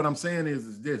 but see, what I'm saying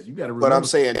is this: you got to. But I'm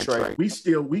saying, Trey, we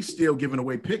still giving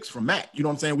away picks from Mac. You know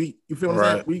what I'm saying? You feel what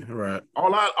I'm saying? Right.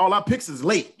 All our picks is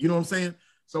late. You know what I'm saying?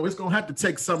 So it's gonna have to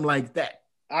take something like that.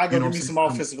 I go give me some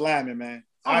offensive linemen, man.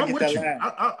 I'm with you.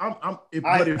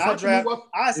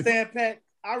 I stand pat.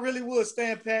 I really would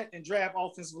stand pat and draft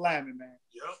offensive lineman, man.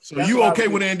 Yep. So that's you okay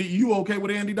with Andy? You okay with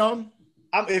Andy Dalton?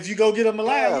 If you go get him a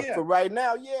line, yeah. For right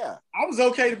now, yeah. I was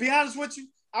okay, to be honest with you.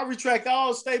 I retract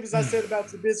all statements I said about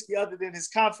Trubisky other than his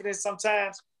confidence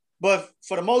sometimes. But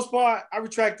for the most part, I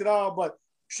retracted all. But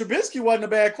Trubisky wasn't a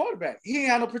bad quarterback. He ain't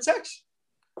had no protection.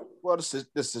 Well, the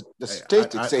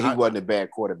statistics say he wasn't a bad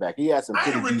quarterback. He had some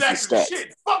pretty decent stats.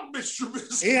 Shit. Fuck Mr.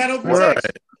 Trubisky. He had no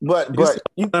protection. But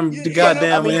the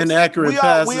goddamn inaccurate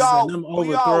passes and them overthrows.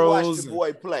 We all watched the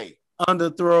boy play.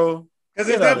 Underthrow.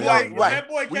 Because that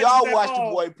boy we all watched the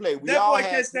boy play. We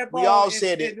all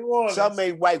said it. Something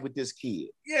ain't right with this kid.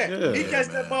 Yeah. He catch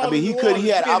that ball. I mean, he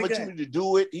had opportunity to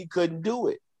do it. He couldn't do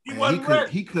it.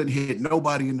 He couldn't hit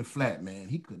nobody in the flat, man.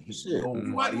 He couldn't hit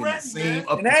nobody in the seam.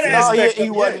 He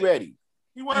wasn't ready.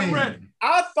 He wasn't ready.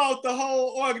 I fought the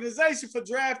whole organization for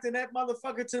drafting that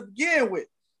motherfucker to begin with.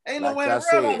 Ain't no way around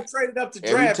I traded up to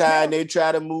draft. Every time they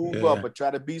try to move up or try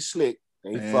to be slick,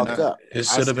 they fuck up. It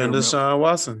should have been Deshaun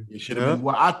Watson. It should have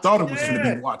been. I thought it was going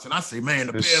to be Watson. I say, man,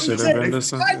 the Bears should have been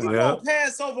Deshaun. How you gonna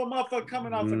pass over a motherfucker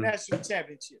coming off a national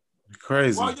championship?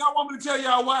 Crazy. Well, y'all want me to tell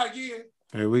y'all why again?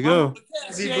 Here we go.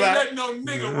 He ain't letting no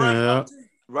nigga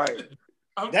right.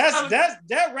 That's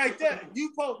that right there.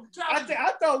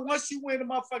 I thought once you win the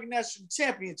motherfucking national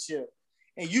championship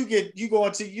and you go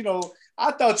into,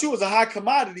 I thought you was a high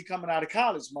commodity coming out of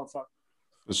college, motherfucker.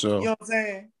 For sure. You know what I'm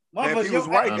saying? If he was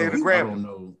white, they'd have grabbed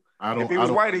him. If he was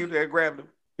white, they'd have grabbed him.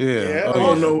 Yeah. I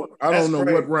don't know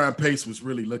what Ryan Pace was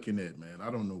really looking at, man.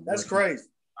 I don't know. That's crazy.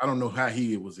 I don't know how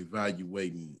he was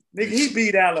evaluating. Nigga, he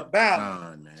beat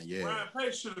Alabama. Man, yeah. Ryan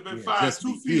Pace should have been fired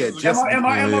 2 seasons ago. Am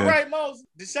I right, Moses?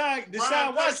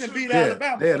 Deshaun Watson beat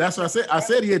Alabama. Yeah, that's what I said. I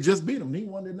said he had just beat him. He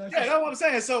won the national. Yeah, that's what I'm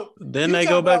saying. So then they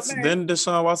go back. Then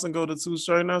Deshaun Watson go to 2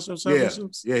 straight national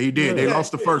championships. Yeah, he did. They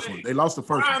lost the first one.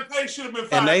 Ryan Pace should have been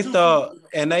fired.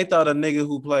 And they thought a nigga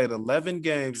who played 11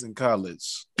 games in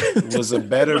college was a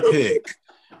better pick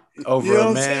over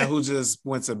a man who just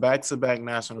went to back-to-back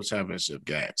national championship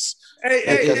games.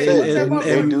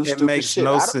 It makes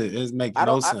no sense. It makes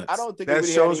no sense. I don't think that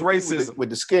shows racism with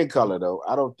the skin color, though.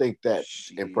 I don't think that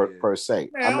per se.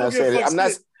 Man,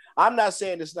 I'm not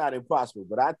saying it's not impossible,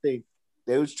 but I think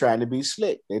they was trying to be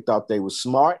slick. They thought they was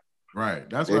smart. Right.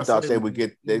 That's they thought they would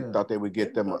get. They thought they would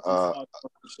get them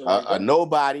a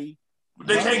nobody.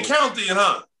 They can't count then,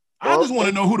 huh? I just want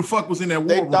to know who the fuck was in that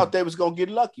war room. They thought they was gonna get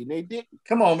lucky, and they didn't.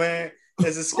 Come on, man.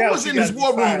 As a scout, who was in this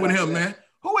war room with him, man?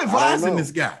 Who advising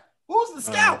this guy? Who's the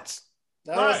scouts?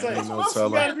 That's what I'm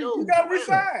saying. You got to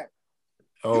refine.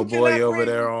 Oh boy, over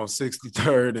there on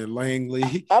 63rd and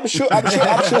Langley. I'm sure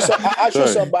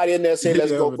somebody in there said,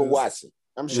 "Let's go for Watson."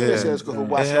 I'm sure they said, "Let's go for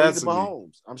Watson."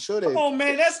 Mahomes. I'm sure they. Come on,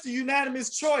 man. That's the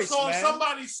unanimous choice. So man.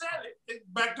 Somebody said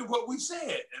it. Back to what we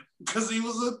said, because he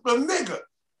was a nigga.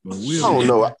 I don't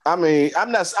know. I mean,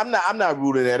 I'm not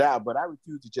ruling that out, but I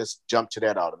refuse to just jump to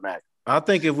that automatically. I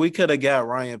think if we could have got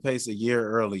Ryan Pace a year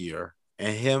earlier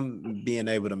and him being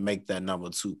able to make that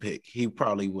number 2 pick, he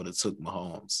probably would have took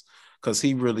Mahomes because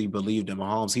he really believed in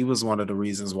Mahomes. He was one of the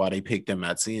reasons why they picked him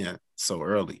at 10 so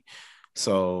early.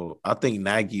 So I think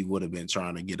Nagy would have been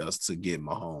trying to get us to get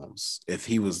Mahomes if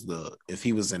he was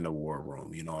in the war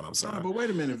room. You know what I'm saying? No, but wait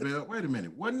a minute, Bill. Wait a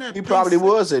minute. Wasn't that he probably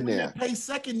was in there? Pace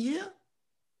second year?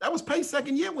 That was Pace's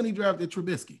second year when he drafted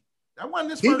Trubisky. That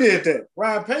wasn't his first. He did that.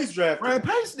 Ryan Pace drafted. Ryan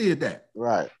Pace did that.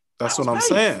 Right. That's what I'm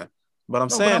saying. But I'm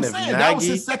saying if Nagy, that was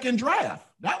his second draft.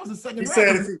 That was his second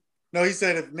draft. He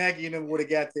said if Nagy and them would have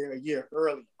got there a year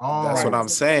early. That's what I'm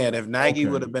saying. If Nagy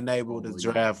would have been able to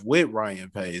draft with Ryan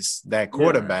Pace, that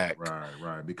quarterback.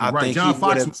 Right. Because John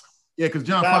Fox was. Yeah, because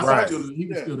John Fox was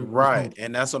still the right,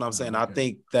 and that's what I'm saying. I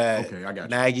think that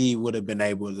Nagy would have been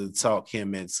able to talk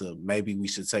him into maybe we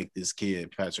should take this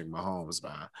kid Patrick Mahomes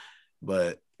by,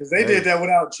 but because they did that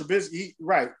without Trubisky,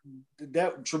 right?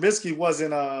 That Trubisky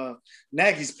wasn't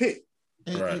Nagy's pick.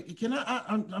 Right. Can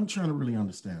I'm trying to really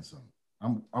understand something.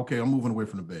 I'm moving away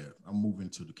from the Bears. I'm moving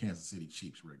to the Kansas City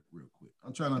Chiefs real quick.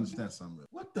 I'm trying to understand something.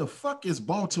 What the fuck is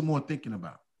Baltimore thinking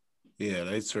about? Yeah,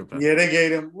 they tripping. Yeah, they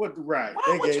gave him right.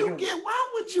 Why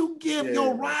would you give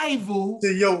your rival to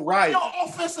your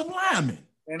offensive lineman?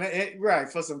 And right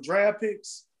for some draft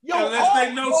picks. Unless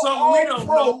they know something we don't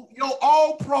know. Your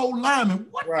all-pro lineman.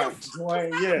 What the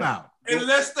fuck about?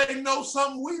 Unless they know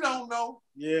something we don't know.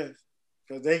 Yeah.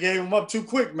 Because they gave him up too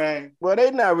quick, man. Well,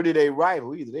 they're not really their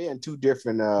rival either. They're in 2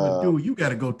 different dude, you got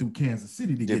to go through Kansas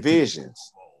City to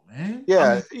divisions. Get to man.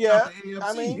 Yeah.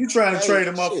 I mean, you trying to trade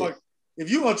a motherfucker. If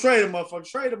you gonna trade a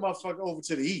motherfucker over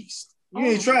to the East. You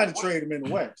ain't trying to trade him in the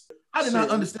West. I did not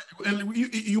understand. And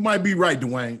you might be right,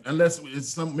 Dwayne, unless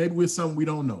it's maybe it's something we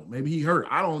don't know. Maybe he hurt.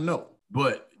 I don't know.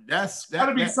 But that's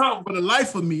be something. For the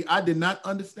life of me, I did not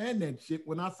understand that shit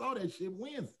when I saw that shit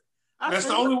Wednesday. That's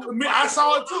the only way. I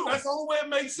saw it too. That's the only way it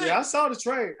makes sense. Yeah, I saw the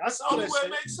trade. I saw the only that way shit.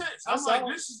 it makes sense.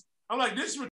 I'm like,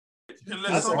 this is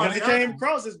unless somebody came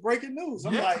across as breaking news.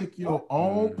 I'm like, take your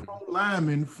all-pro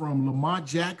lineman from Lamar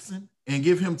Jackson and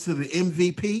give him to the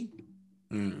MVP.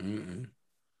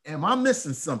 Am I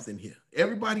missing something here?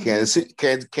 Everybody,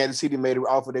 Kansas City made an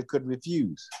offer they couldn't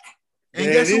refuse. And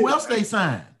guess who else they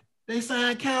signed? They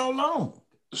signed Kyle Long.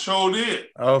 Sure did.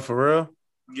 Oh, for real?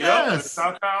 Yes.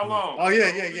 Kyle Long. Oh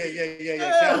yeah.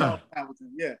 Kyle Long.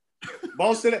 Yeah.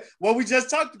 Most of that. What we just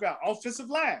talked about, offensive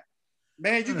line.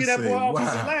 Man, you get that boy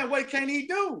offensive line. What can he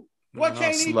do? What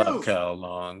can he do? Kyle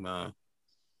Long, man,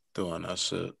 doing that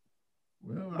shit.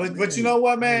 Well, but you know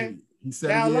what, man? He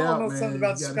said Kyle Long knows something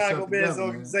about the Chicago Bears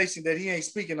organization that he ain't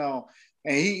speaking on,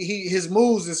 and his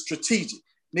moves is strategic.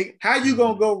 Nick, how you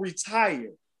gonna go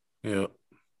retire? Yeah.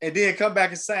 And then come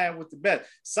back and sign with the best.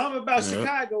 Something about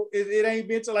Chicago, it ain't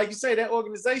been to, like you say, that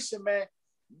organization, man.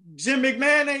 Jim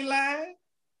McMahon ain't lying.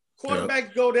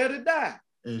 Quarterbacks go there to die.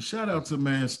 And shout out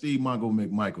to Steve Mongo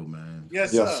McMichael, man.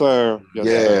 Yes, sir.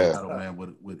 Yes, sir. Man,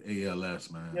 with ALS,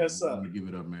 man. Yes, sir. I want to give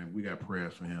it up, man. We got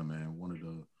prayers for him, man. One of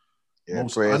the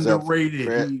most prayers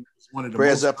underrated. One of the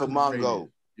prayers up for Mongo.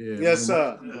 Yeah, yes,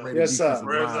 sir. Yes, sir.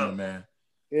 Lineman, man.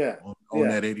 Yeah. On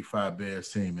that 85 Bears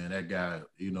team, man. That guy,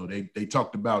 they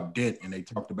talked about Dent and they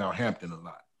talked about Hampton a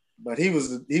lot. But he was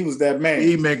that man.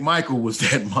 Steve McMichael was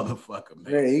that motherfucker,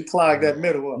 man. Yeah, he clogged that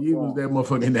middle up. He was that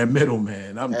motherfucker in that middle,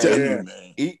 man. I'm telling you,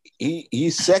 man.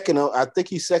 He's second on. I think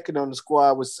he's second on the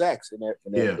squad with sacks in that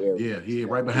area. Yeah,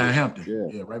 right behind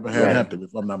Hampton. Yeah, right behind Hampton,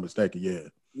 if I'm not mistaken.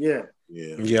 Yeah.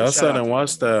 I sat and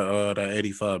watched that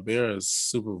 85 Bears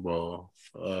Super Bowl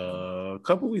a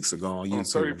couple weeks ago on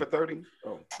YouTube. 30 for 30.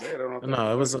 Oh,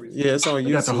 no, it was it's on YouTube.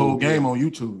 You got the whole game on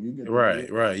YouTube.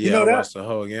 Right. Yeah, I watched the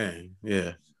whole game.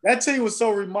 Yeah. That team was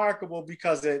so remarkable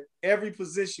because at every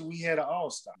position we had an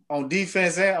all-star on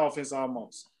defense and offense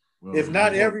almost. Well, if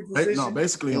not every position. No,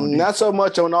 basically on defense. Not so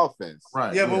much on offense.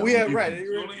 Right. Yeah, but we had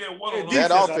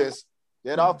That offense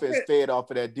fed off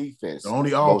of that defense. The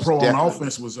only all-pro on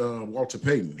offense was Walter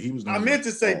Payton. He was. I meant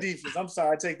to say defense. I'm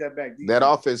sorry, I take that back. Defense. That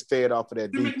offense fed off of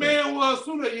that defense. McMahon was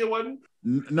too that year, wasn't he?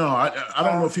 No, I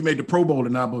don't know if he made the Pro Bowl or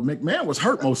not, but McMahon was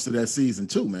hurt most of that season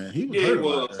too, man. He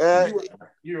was hurt.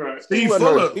 You're right. Steve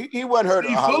Fuller. He wasn't hurt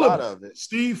a lot of it.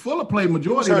 Steve Fuller played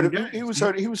majority of the games. He was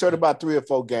hurt. He was hurt about 3 or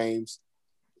 4 games.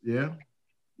 Yeah.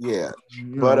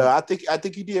 But I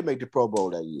think he did make the Pro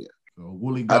Bowl that year. So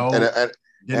Wooly Dog.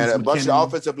 And a bunch of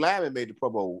offensive linemen made the Pro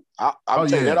Bowl. I'm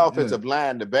telling you, that offensive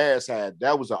line the Bears had,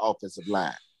 that was an offensive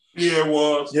line. Yeah, it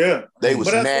was. Yeah. They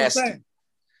was nasty.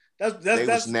 They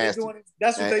was nasty.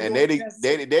 That's what they doing. And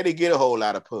they didn't get a whole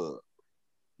lot of pub.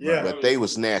 Yeah. But they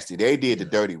was nasty. They did the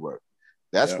dirty work.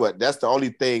 That's the only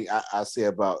thing I say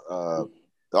about the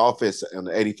offense on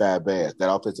the 85 Bears. That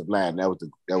offensive line,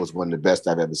 that was one of the best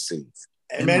I've ever seen.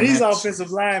 And man, these offensive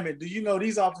linemen, do you know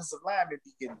these offensive linemen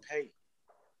be getting paid?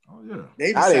 Oh, yeah.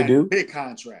 They be signing big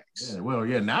contracts.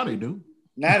 Yeah, now they do.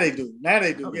 Now they do. Yeah,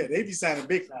 they be signing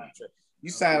big contracts. You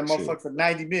sign a motherfucker for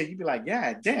 $90 million, you be like,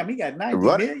 yeah, damn, he got $90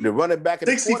 million. The running back and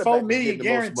 $64 million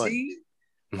guaranteed.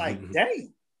 Like,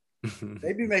 dang.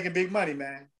 They be making big money,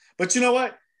 man. But you know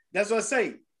what? That's what I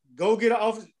say. Go get an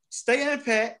offense. Stay in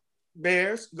pat,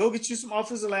 Bears. Go get you some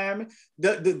offensive linemen.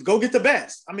 Go get the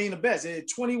best. I mean, the best. At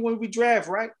 20 when we draft,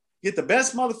 right? Get the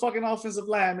best motherfucking offensive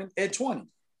lineman at 20.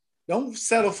 Don't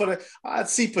settle for I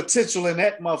see potential in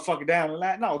that motherfucker down the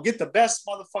line. No, get the best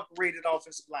motherfucker rated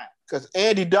offensive line. Because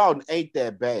Andy Dalton ain't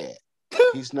that bad.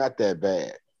 He's not that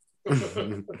bad.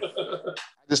 I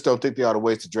just don't think they ought to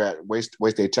waste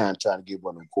their time trying to get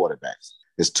one of them quarterbacks.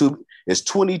 It's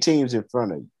 20 teams in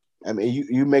front of you. I mean,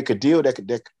 you make a deal that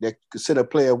could send a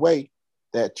player away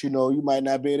that you might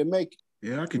not be able to make it.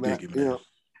 Yeah, I could dig it, man.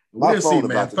 We'll see,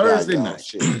 man. Thursday night.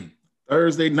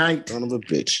 Thursday night. Son of a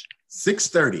bitch.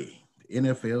 6:30, the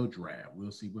NFL draft.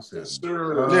 We'll see what's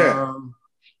happening. Yeah.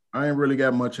 I ain't really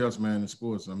got much else, man, in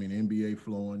sports. I mean, NBA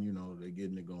flowing, they're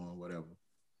getting it going, whatever.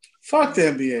 Fuck the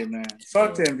NBA, man.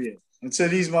 Fuck the NBA. Until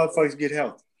these motherfuckers get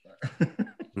healthy.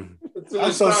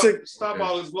 I'm so sick. Stop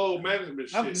all this load management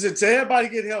shit. To everybody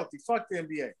get healthy. Fuck the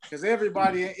NBA. Because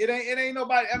everybody, it ain't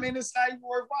nobody. I mean, it's not even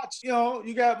worth watching.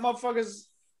 You got motherfuckers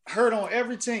hurt on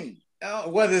every team.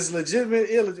 Whether it's legitimate,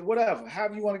 illegitimate, whatever,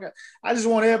 however you want to go. I just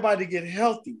want everybody to get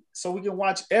healthy so we can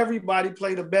watch everybody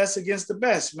play the best against the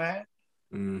best, man.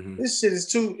 Mm-hmm. This shit is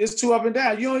too up and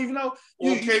down. You don't even know.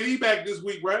 KD back this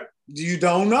week, right? You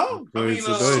don't know. I mean,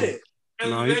 shit.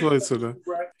 No, he played today.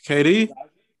 KD?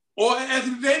 Or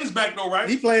Anthony Davis back though, right?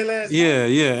 He played last Yeah,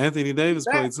 night. yeah. Anthony Davis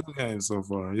played 2 games so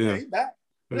far. Yeah. He back.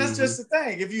 But that's just the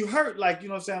thing. If you hurt, like, you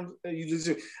know what I'm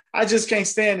saying? I just can't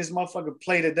stand this motherfucker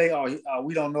play today.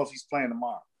 We don't know if he's playing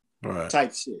tomorrow. Right.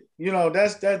 Type shit. You know,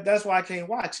 that's why I can't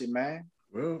watch it, man.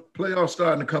 Well, playoffs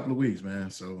start in a couple of weeks,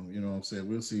 man. So, you know what I'm saying?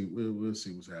 We'll see. We'll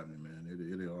see what's happening, man.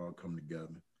 It'll all come together.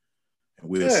 And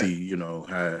we'll see, you know,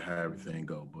 how everything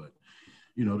go. But,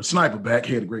 you know, the sniper back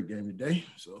had a great game today.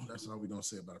 So that's all we're gonna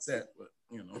say about that. But,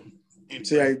 you know. Anyway.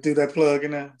 See how you do that plug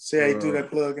in there?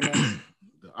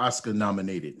 The Oscar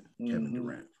nominated Kevin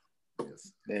Durant.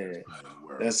 Yes. Yeah.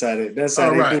 That's how all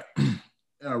they right. do.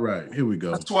 All right, here we go.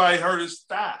 That's why he hurt his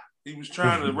thigh. He was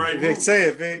trying to write. Vic, say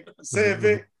it, Vic. Say it,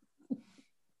 Vic.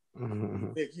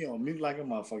 Vic, he on mute like a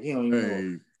motherfucker. He don't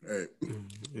even know. Hey.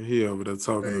 He over there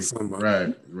talking to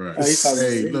somebody. Right.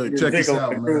 Hey, look, check this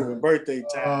out, man. Birthday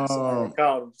time. So I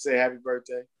called him, say happy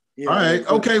birthday. All right,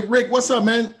 okay, Rick, what's up,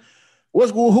 man?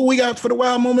 Who we got for the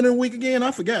wild moment of the week again?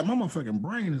 I forgot. My motherfucking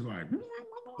brain is like.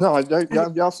 No,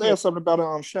 y'all said something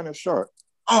about Shannon Sharp.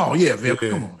 Oh yeah, Vic,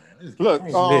 come on, man. Look,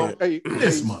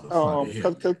 this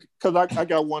motherfucker. Because I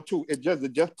got one too. It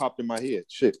just popped in my head.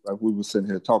 Shit, like we were sitting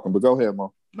here talking. But go ahead,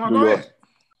 Mo. No, go ahead.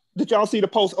 Did y'all see the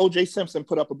post O.J. Simpson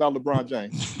put up about LeBron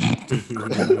James?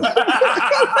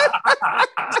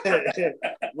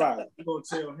 Right. You're gonna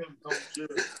tell him don't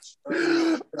judge.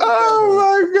 Oh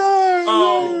my God.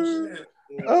 Oh shit.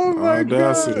 Oh my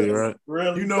Audacity, God. right?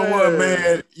 Really you know what,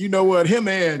 man? You know what? Him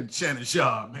and Shannon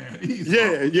Sharp, man.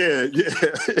 Yeah.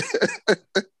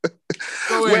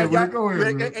 Go ahead,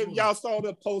 If y'all saw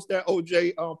the post that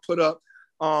OJ put up,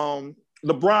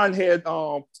 LeBron had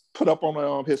put up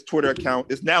on his Twitter account.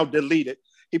 It's now deleted.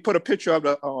 He put a picture of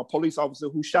the police officer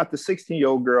who shot the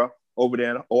 16-year-old girl over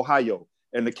there in Ohio,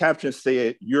 and the caption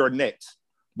said, "You're next."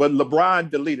 But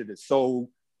LeBron deleted it, so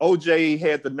OJ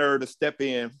had the nerve to step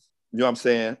in. You know what I'm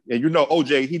saying? And you know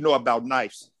OJ, he know about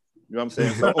knives. You know what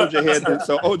I'm saying? So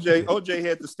OJ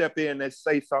had to step in and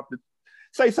say something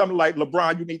like,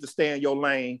 LeBron, you need to stay in your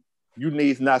lane. You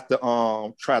need not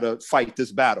to try to fight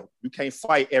this battle. You can't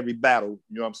fight every battle.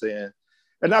 You know what I'm saying?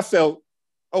 And I felt,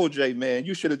 OJ, man,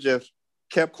 you should have just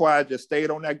kept quiet, just stayed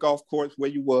on that golf course where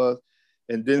you was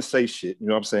and didn't say shit. You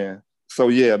know what I'm saying? So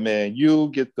yeah, man, you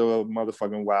get the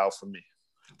motherfucking wild for me.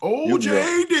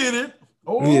 OJ did it.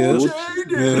 OJ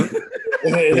did it.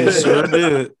 He sure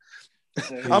did.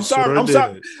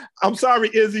 I'm sorry,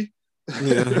 Izzy.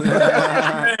 Yeah. One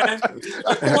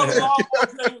of the law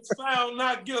was found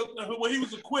not guilty when he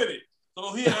was acquitted.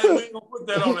 So he ain't gonna put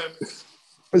that on him.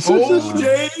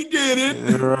 OJ did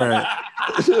it. Right.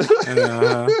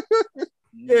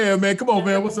 Yeah, man. Come on,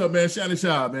 man. What's up, man? Shannon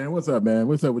Sharp, man. What's up, man?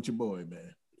 What's up with your boy,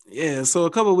 man? Yeah, so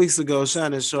a couple of weeks ago,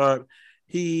 Shannon Sharp,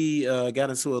 he got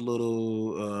into a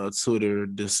little Twitter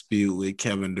dispute with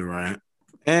Kevin Durant.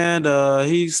 And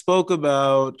he spoke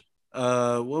about,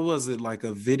 what was it, like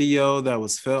a video that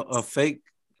was a fake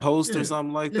post or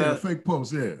something like that? Yeah, fake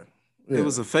post, yeah. It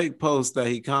was a fake post that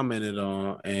he commented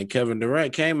on, and Kevin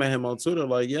Durant came at him on Twitter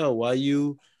like, yo, why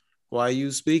you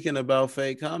speaking about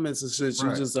fake comments and shit?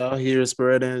 You just out here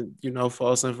spreading,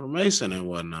 false information and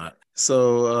whatnot.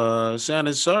 So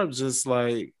Shannon Sharp just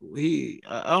like,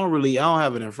 I don't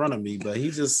have it in front of me, but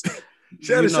he just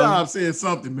Shannon Sharp said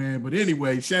something, man. But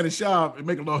anyway, Shannon Sharp,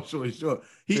 make a long story short,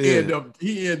 he ended up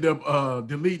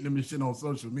deleting them and shit on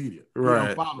social media. Right.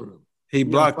 He followed him. He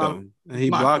blocked them. He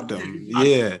blocked them.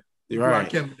 Yeah. You're right.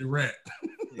 Kevin Durant.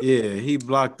 Yeah, he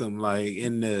blocked them like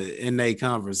in their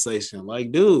conversation.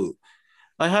 Like, dude,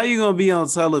 like how you gonna be on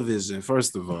television,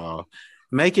 first of all,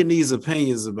 making these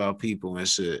opinions about people and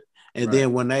shit. And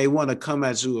then when they want to come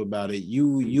at you about it,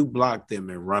 you block them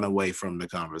and run away from the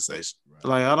conversation.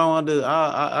 Right. Like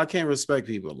I can't respect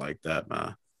people like that,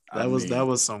 man. That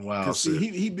was some wild shit. See,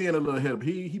 he being a little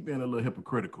he being a little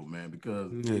hypocritical, man. Because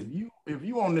if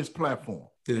you on this platform,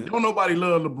 don't nobody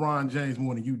love LeBron James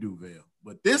more than you do, Vale.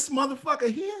 But this motherfucker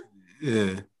here,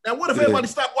 Now what if everybody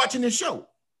stopped watching this show?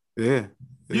 Yeah.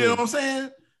 You know what I'm saying?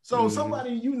 So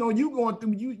somebody, you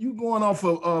going off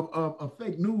of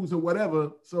fake news or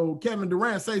whatever. So Kevin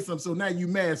Durant say something, so now you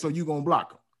mad, so you gonna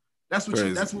block him. That's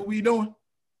what we doing.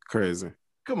 Crazy.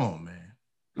 Come on, man.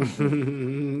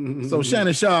 So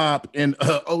Shannon Sharp and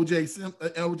OJ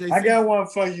Simpson. I got one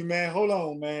for you, man. Hold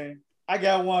on, man. I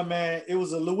got one, man. It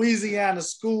was a Louisiana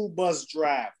school bus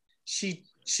drive. She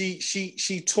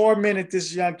tormented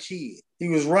this young kid. He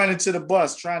was running to the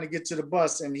bus, trying to get to the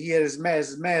bus, and he had his mask.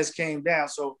 His mask came down.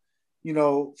 So,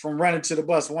 from running to the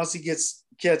bus, once he gets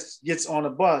on the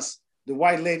bus, the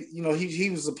white lady, he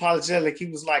was apologetic. He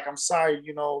was like, "I'm sorry,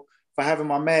 for having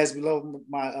my mask below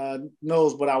my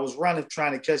nose, but I was running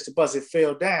trying to catch the bus. It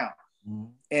fell down. Mm-hmm.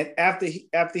 And after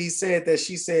he said that,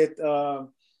 she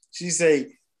said,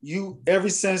 you ever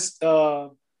since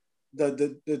the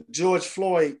George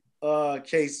Floyd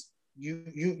case,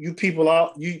 you people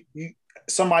out, you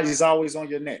somebody's always on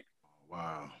your neck.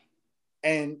 Wow.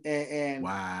 And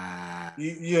wow. You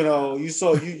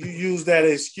use that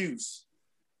excuse.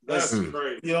 That's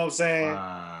great. You know what I'm saying?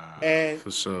 Wow. And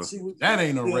for sure. That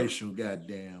ain't a racial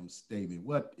goddamn statement.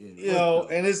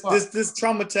 And this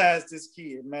traumatized this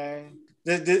kid, man.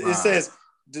 It says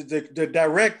the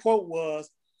direct quote was,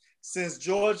 "Since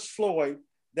George Floyd,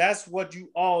 that's what you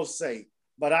all say,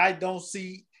 but I don't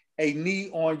see a knee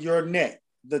on your neck,"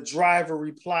 the driver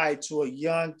replied to a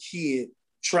young kid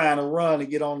trying to run and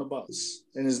get on the bus,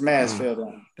 and his mask fell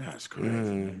down. That's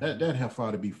crazy. That have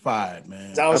to be fired,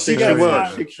 man. I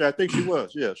think she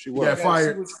was. Yeah, she was. Got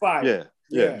fired. She was fired.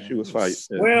 Yeah, she was fired.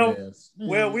 Yeah.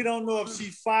 Well, we don't know if she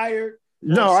fired.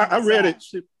 No, I read it.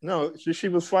 She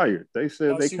was fired. They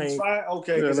said they can't.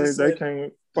 Okay, yeah, they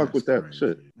can't fuck with that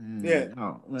shit. Yeah,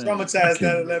 traumatized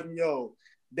that 11-year-old.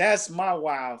 That's my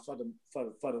wow for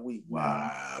the week.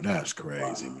 Wow, that's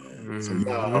crazy, man. So,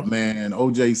 man,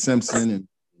 OJ Simpson and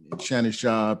Shannon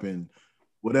Sharp and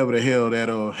whatever the hell that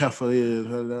heifer is.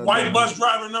 White bus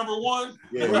driver number 1.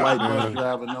 Yeah, white bus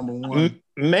driver number 1.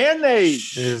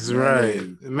 Mayonnaise is right.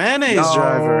 Mayonnaise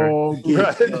driver.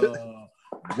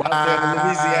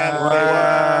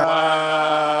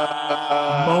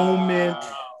 Moment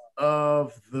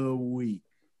of the week.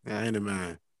 Ain't it,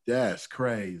 man? That's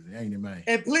crazy, ain't it, man?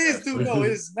 And please do know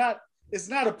it's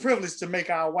not a privilege to make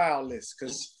our wow list,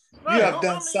 because you have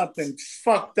done something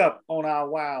fucked up on our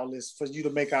wow list for you to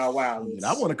make our wow list.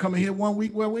 I want to come in here one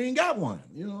week where we ain't got one.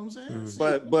 You know what I'm saying?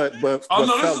 But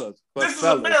this is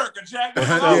America, Jack.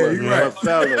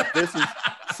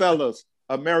 Fellas,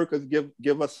 Americans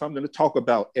give us something to talk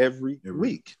about every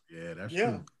week. Yeah, that's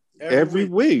true. Every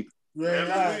week.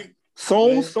 Every week.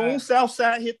 Soon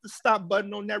Southside hit the stop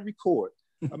button on that record.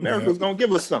 America's gonna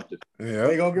give us something. Yeah,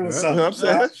 they gonna give us something. You know what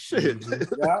I'm saying? Shit.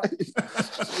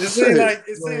 It seems like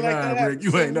that. Rick.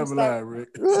 You ain't never lied, Rick.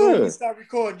 As soon as you start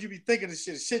recording, you be thinking of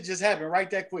shit. Shit just happened right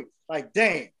that quick. Like,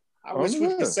 damn, I wish we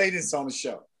could say this on the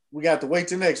show. We got to wait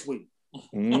till next week.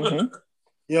 Mm-hmm.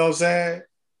 You know what I'm saying?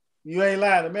 You ain't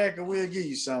lying. America will give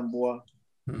you something, boy.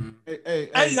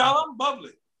 Hey, y'all, I'm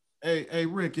bubbly. Hey,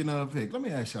 Rick and Vic, let me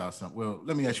ask y'all something. Well,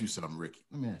 let me ask you something, Ricky.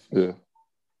 Let me ask you. Yeah.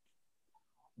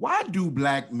 Why do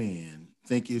black men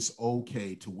think it's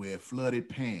okay to wear flooded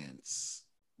pants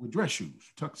with dress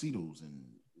shoes, tuxedos, and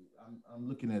I'm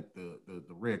looking at the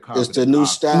red carpet. It's the new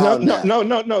style. No.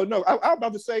 I'm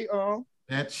about to say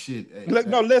that shit.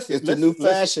 Listen. It's the new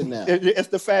fashion now. It's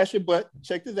the fashion, but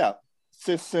check this out.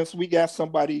 Since we got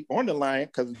somebody on the line,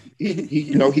 because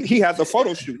he has a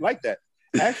photo shoot like that.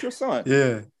 Ask your son.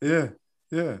 Yeah.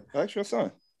 Ask your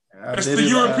son. It's the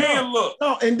European look.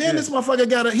 No, and then this motherfucker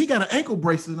got an ankle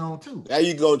bracelet on too. There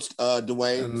you go,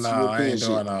 Dwayne. No, I ain't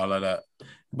doing all of that.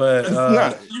 But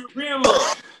European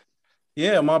look.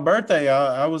 Yeah, my birthday,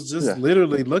 I was just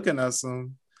literally looking at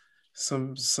some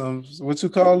what you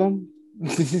call them?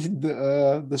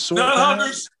 the short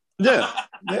huggers. Yeah.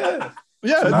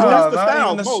 Yeah, that's the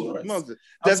style. That's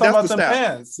the style.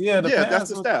 Pants. Yeah, pants that's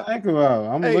the style.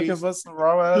 I'm looking for some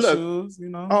raw ass shoes,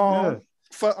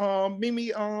 For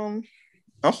Mimi, I'm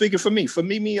speaking for me. For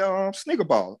Mimi, sneaker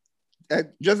ball.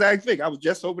 Just ask Vic. I was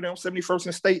just over there on 71st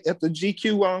and State at the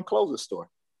GQ clothing store.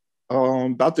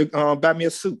 About to buy me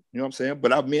a suit. You know what I'm saying?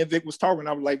 But me and Vic was talking.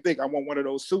 I was like, Vic, I want one of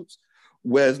those suits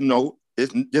where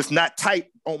it's just not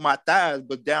tight on my thighs,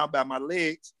 but down by my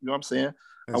legs. You know what I'm saying?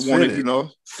 I want it,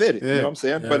 fitted. Yeah. You know what I'm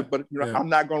saying? Yeah. But I'm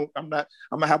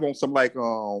gonna have on some like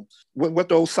what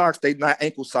those socks, they not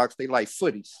ankle socks, they like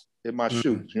footies in my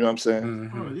shoes. You know what I'm saying?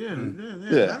 Mm-hmm. Oh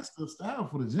yeah. That's the style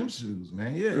for the gym shoes,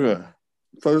 man. Yeah.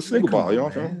 For the sneaker ball, you know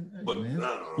what I'm saying?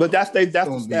 But that's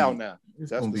the style now.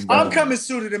 I'm coming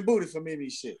suited and booted for Mimi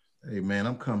shit. Hey man,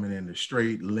 I'm coming in the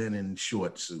straight linen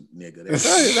short suit, nigga.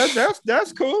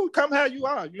 That's cool. Come how you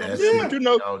are. You know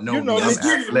what I'm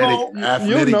saying?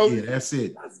 Athletic. That's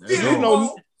it.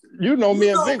 You know me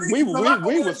and Vic. We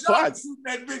was fly.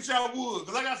 That bitch I would,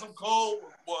 because I got some cold,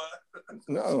 boy.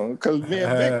 No, because me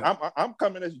and Vic, I'm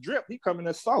coming as drip. He coming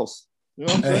as sauce. You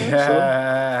know what I'm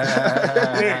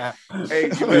saying? Hey,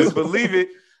 you best believe it.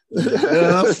 Coming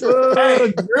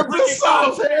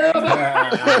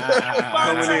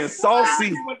in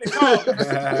saucy.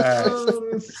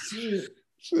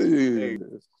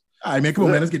 All right, man. Come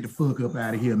on, man. Let's get the fuck up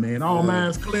out of here, man. All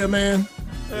minds clear, man.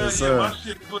 Yes, sir.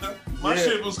 My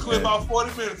shit was clear about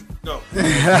 40 minutes ago.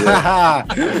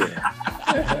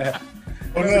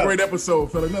 Another great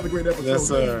episode, fella. Another great episode. Yes,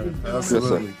 sir.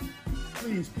 Absolutely.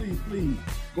 Please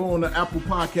go on the Apple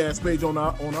Podcast page on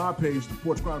our page, the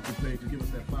Porch Chronicles page, and give us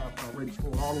that 5-star rating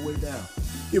score all the way down.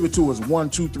 Give it to us 1,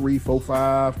 2, 3, 4,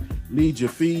 5. Lead your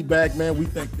feedback, man. We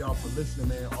thank y'all for listening,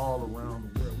 man, all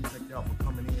around the world. We thank y'all for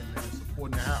coming in, man,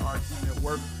 supporting the IRT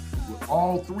Network with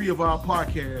all 3 of our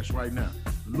podcasts right now.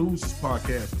 The Losers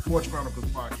Podcast, the Porch Chronicles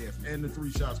Podcast, and the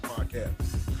 3 Shots Podcast.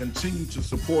 Continue to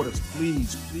support us,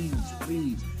 please.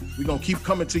 We're going to keep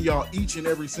coming to y'all each and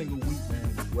every single week,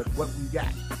 man, with what we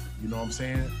got. You know what I'm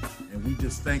saying? And we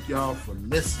just thank y'all for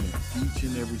listening each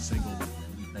and every single week,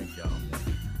 man. We thank y'all, man.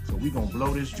 So we're going to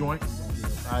blow this joint. We're going to get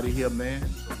us out of here, man,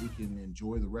 so we can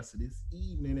enjoy the rest of this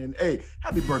evening. And, hey,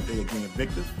 happy birthday again,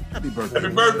 Victor. Happy birthday.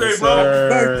 Happy birthday, Yes, bro. sir.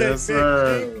 Birthday, Yes,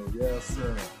 sir. Yes,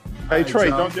 sir. Hey, Trey,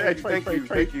 y'all. don't you? Hey, Trey,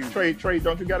 Thank you. Trey,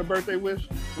 don't you got a birthday wish?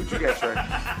 What you got, Trey?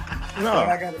 No,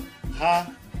 I got it. Huh?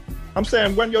 I'm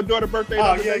saying when your daughter's birthday.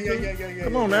 Oh, the yeah. other day, too?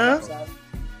 Come on Yeah, now.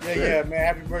 Yeah, man.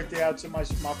 Happy birthday out to my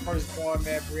firstborn,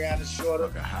 man, Brianna Shorter.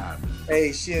 Look at high, man.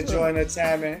 Hey, she enjoying her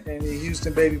time in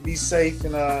Houston, baby. Be safe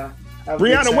and have a good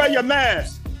Brianna, time. wear your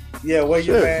mask. Yeah, wear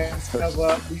your Shit.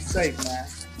 mask. Be safe, man.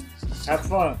 Have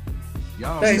fun.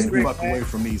 Y'all Thanks, stay Rick, fuck man. away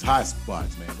from these high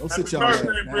spots, man. Go sit Happy y'all ass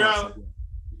birthday, down Brianna. somewhere.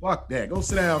 Fuck that. Go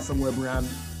sit down somewhere, Brianna.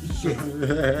 Shit.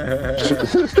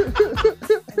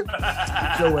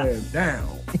 Sit your ass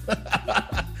down.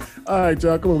 All right,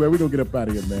 y'all. Come on, man. We're going to get up out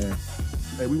of here, man.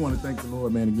 Hey, we want to thank the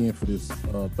Lord, man, again for this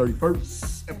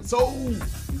 31st episode. We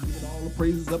giving all the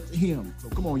praises up to him. So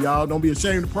come on, y'all. Don't be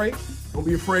ashamed to pray. Don't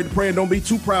be afraid to pray, and don't be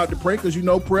too proud to pray, because you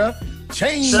know prayer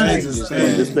changes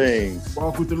things.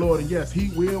 Walk with the Lord, and yes,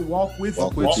 he will walk with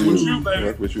Walk you. with you, baby.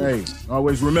 Walk with you. Hey,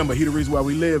 always remember, he the reason why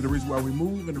we live, the reason why we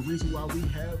move, and the reason why we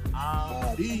have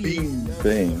our being.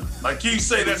 Thing. Like Keith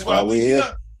say, that's why we here.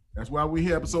 here. That's why we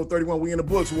here, episode 31. We in the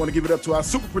books. We want to give it up to our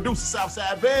super producer,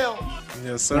 Southside Bell.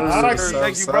 Yes, sir. All right,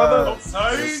 thank you, brother.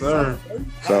 Yes, sir.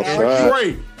 Southside.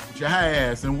 Trey, with your high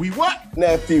ass, and we what?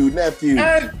 Nephew.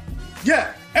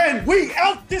 And we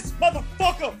out this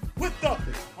motherfucker with the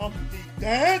Humpty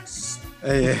Dance.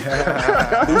 Hey.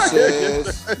 Who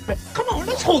says? Come on,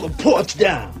 let's hold the porch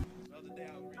down.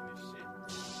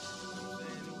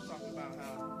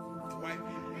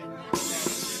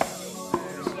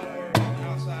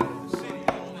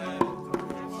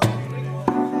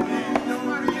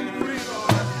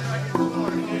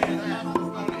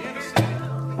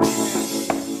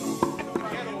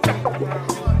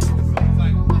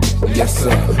 Yes, sir.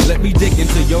 Let me dig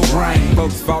into your brain.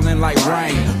 Folks falling like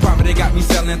rain. Probably got me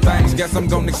selling things. Guess I'm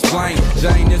gonna explain.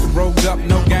 Jane is rolled up,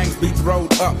 no gangs beats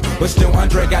rolled up. But still,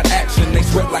 Andre got action. They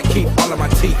sweat like Keith, all of my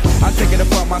teeth. I take it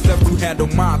upon myself to handle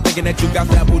mine. Thinking that you got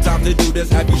ample time to do this.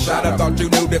 Have you shot? I thought you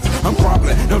knew this. I'm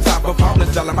crumbling. No time for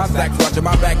falling. Selling my sacks. Watching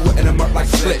my back. Whipping them up like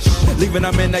slish. Leaving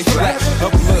them in they splash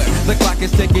of blood. The clock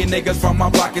is ticking. Niggas from my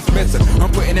block is missing. I'm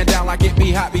putting it down like it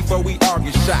be hot before we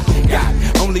argue. Shot. Got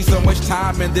only so much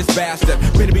time in this bastard.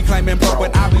 Better be claiming pro,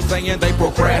 but I be saying they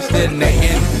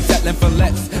procrastinating. Settling for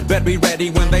less. Better be ready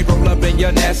when they roll up in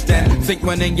your nest and sink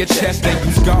one in your chest and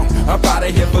you's gone. Up out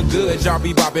of here for good. Y'all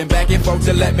be bobbing back and forth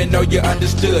to let me know you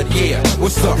understood. Yeah,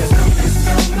 what's up? There's only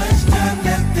so much time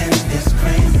left in this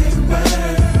crazy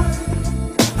world.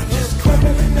 I'm just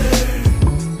crumbling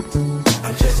earth.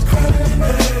 I'm just crumbling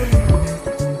earth.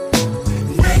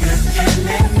 Niggas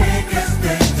killing niggas,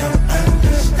 they don't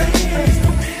understand.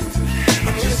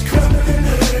 I'm just crumbling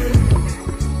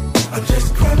earth. I'm just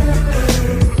crumbling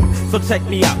earth. So check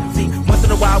me out. See, once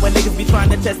in a while when niggas be trying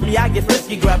to test me, I get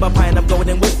frisky. Grab a pint of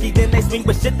golden whiskey, then they swing,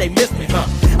 but shit, they miss me,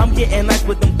 I'm getting nice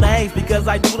with them things because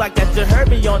I do like that. You heard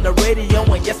me on the radio,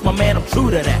 and yes, my man, I'm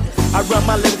true to that. I run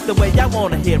my lyrics the way I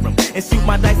wanna hear them, and shoot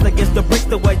my dice against the bricks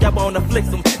the way I wanna flick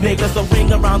them. Niggas a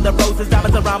ring around the roses,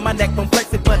 diamonds around my neck from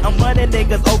flexing, but I'm running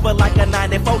niggas over like a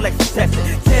 94 Lexus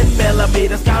Texas. 10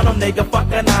 millimeters, count them, nigga,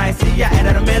 fuck a 9. See, I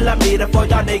added a millimeter for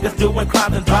y'all niggas doing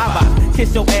crimes and drive-bys.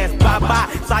 Kiss your ass, bye-bye,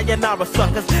 sayonara,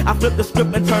 suckers. I flip the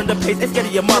script and turn the page, it's scared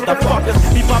of your motherfuckers.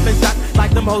 Be popping shots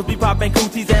like them hoes be popping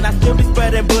cooties, and I still be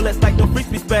spreading bullets like them freaks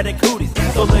be spreading cooties.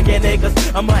 So look at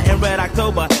niggas, I'm hunting Red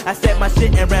October. I said my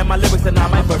shit and ran my lyrics, and now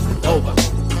my verse is over.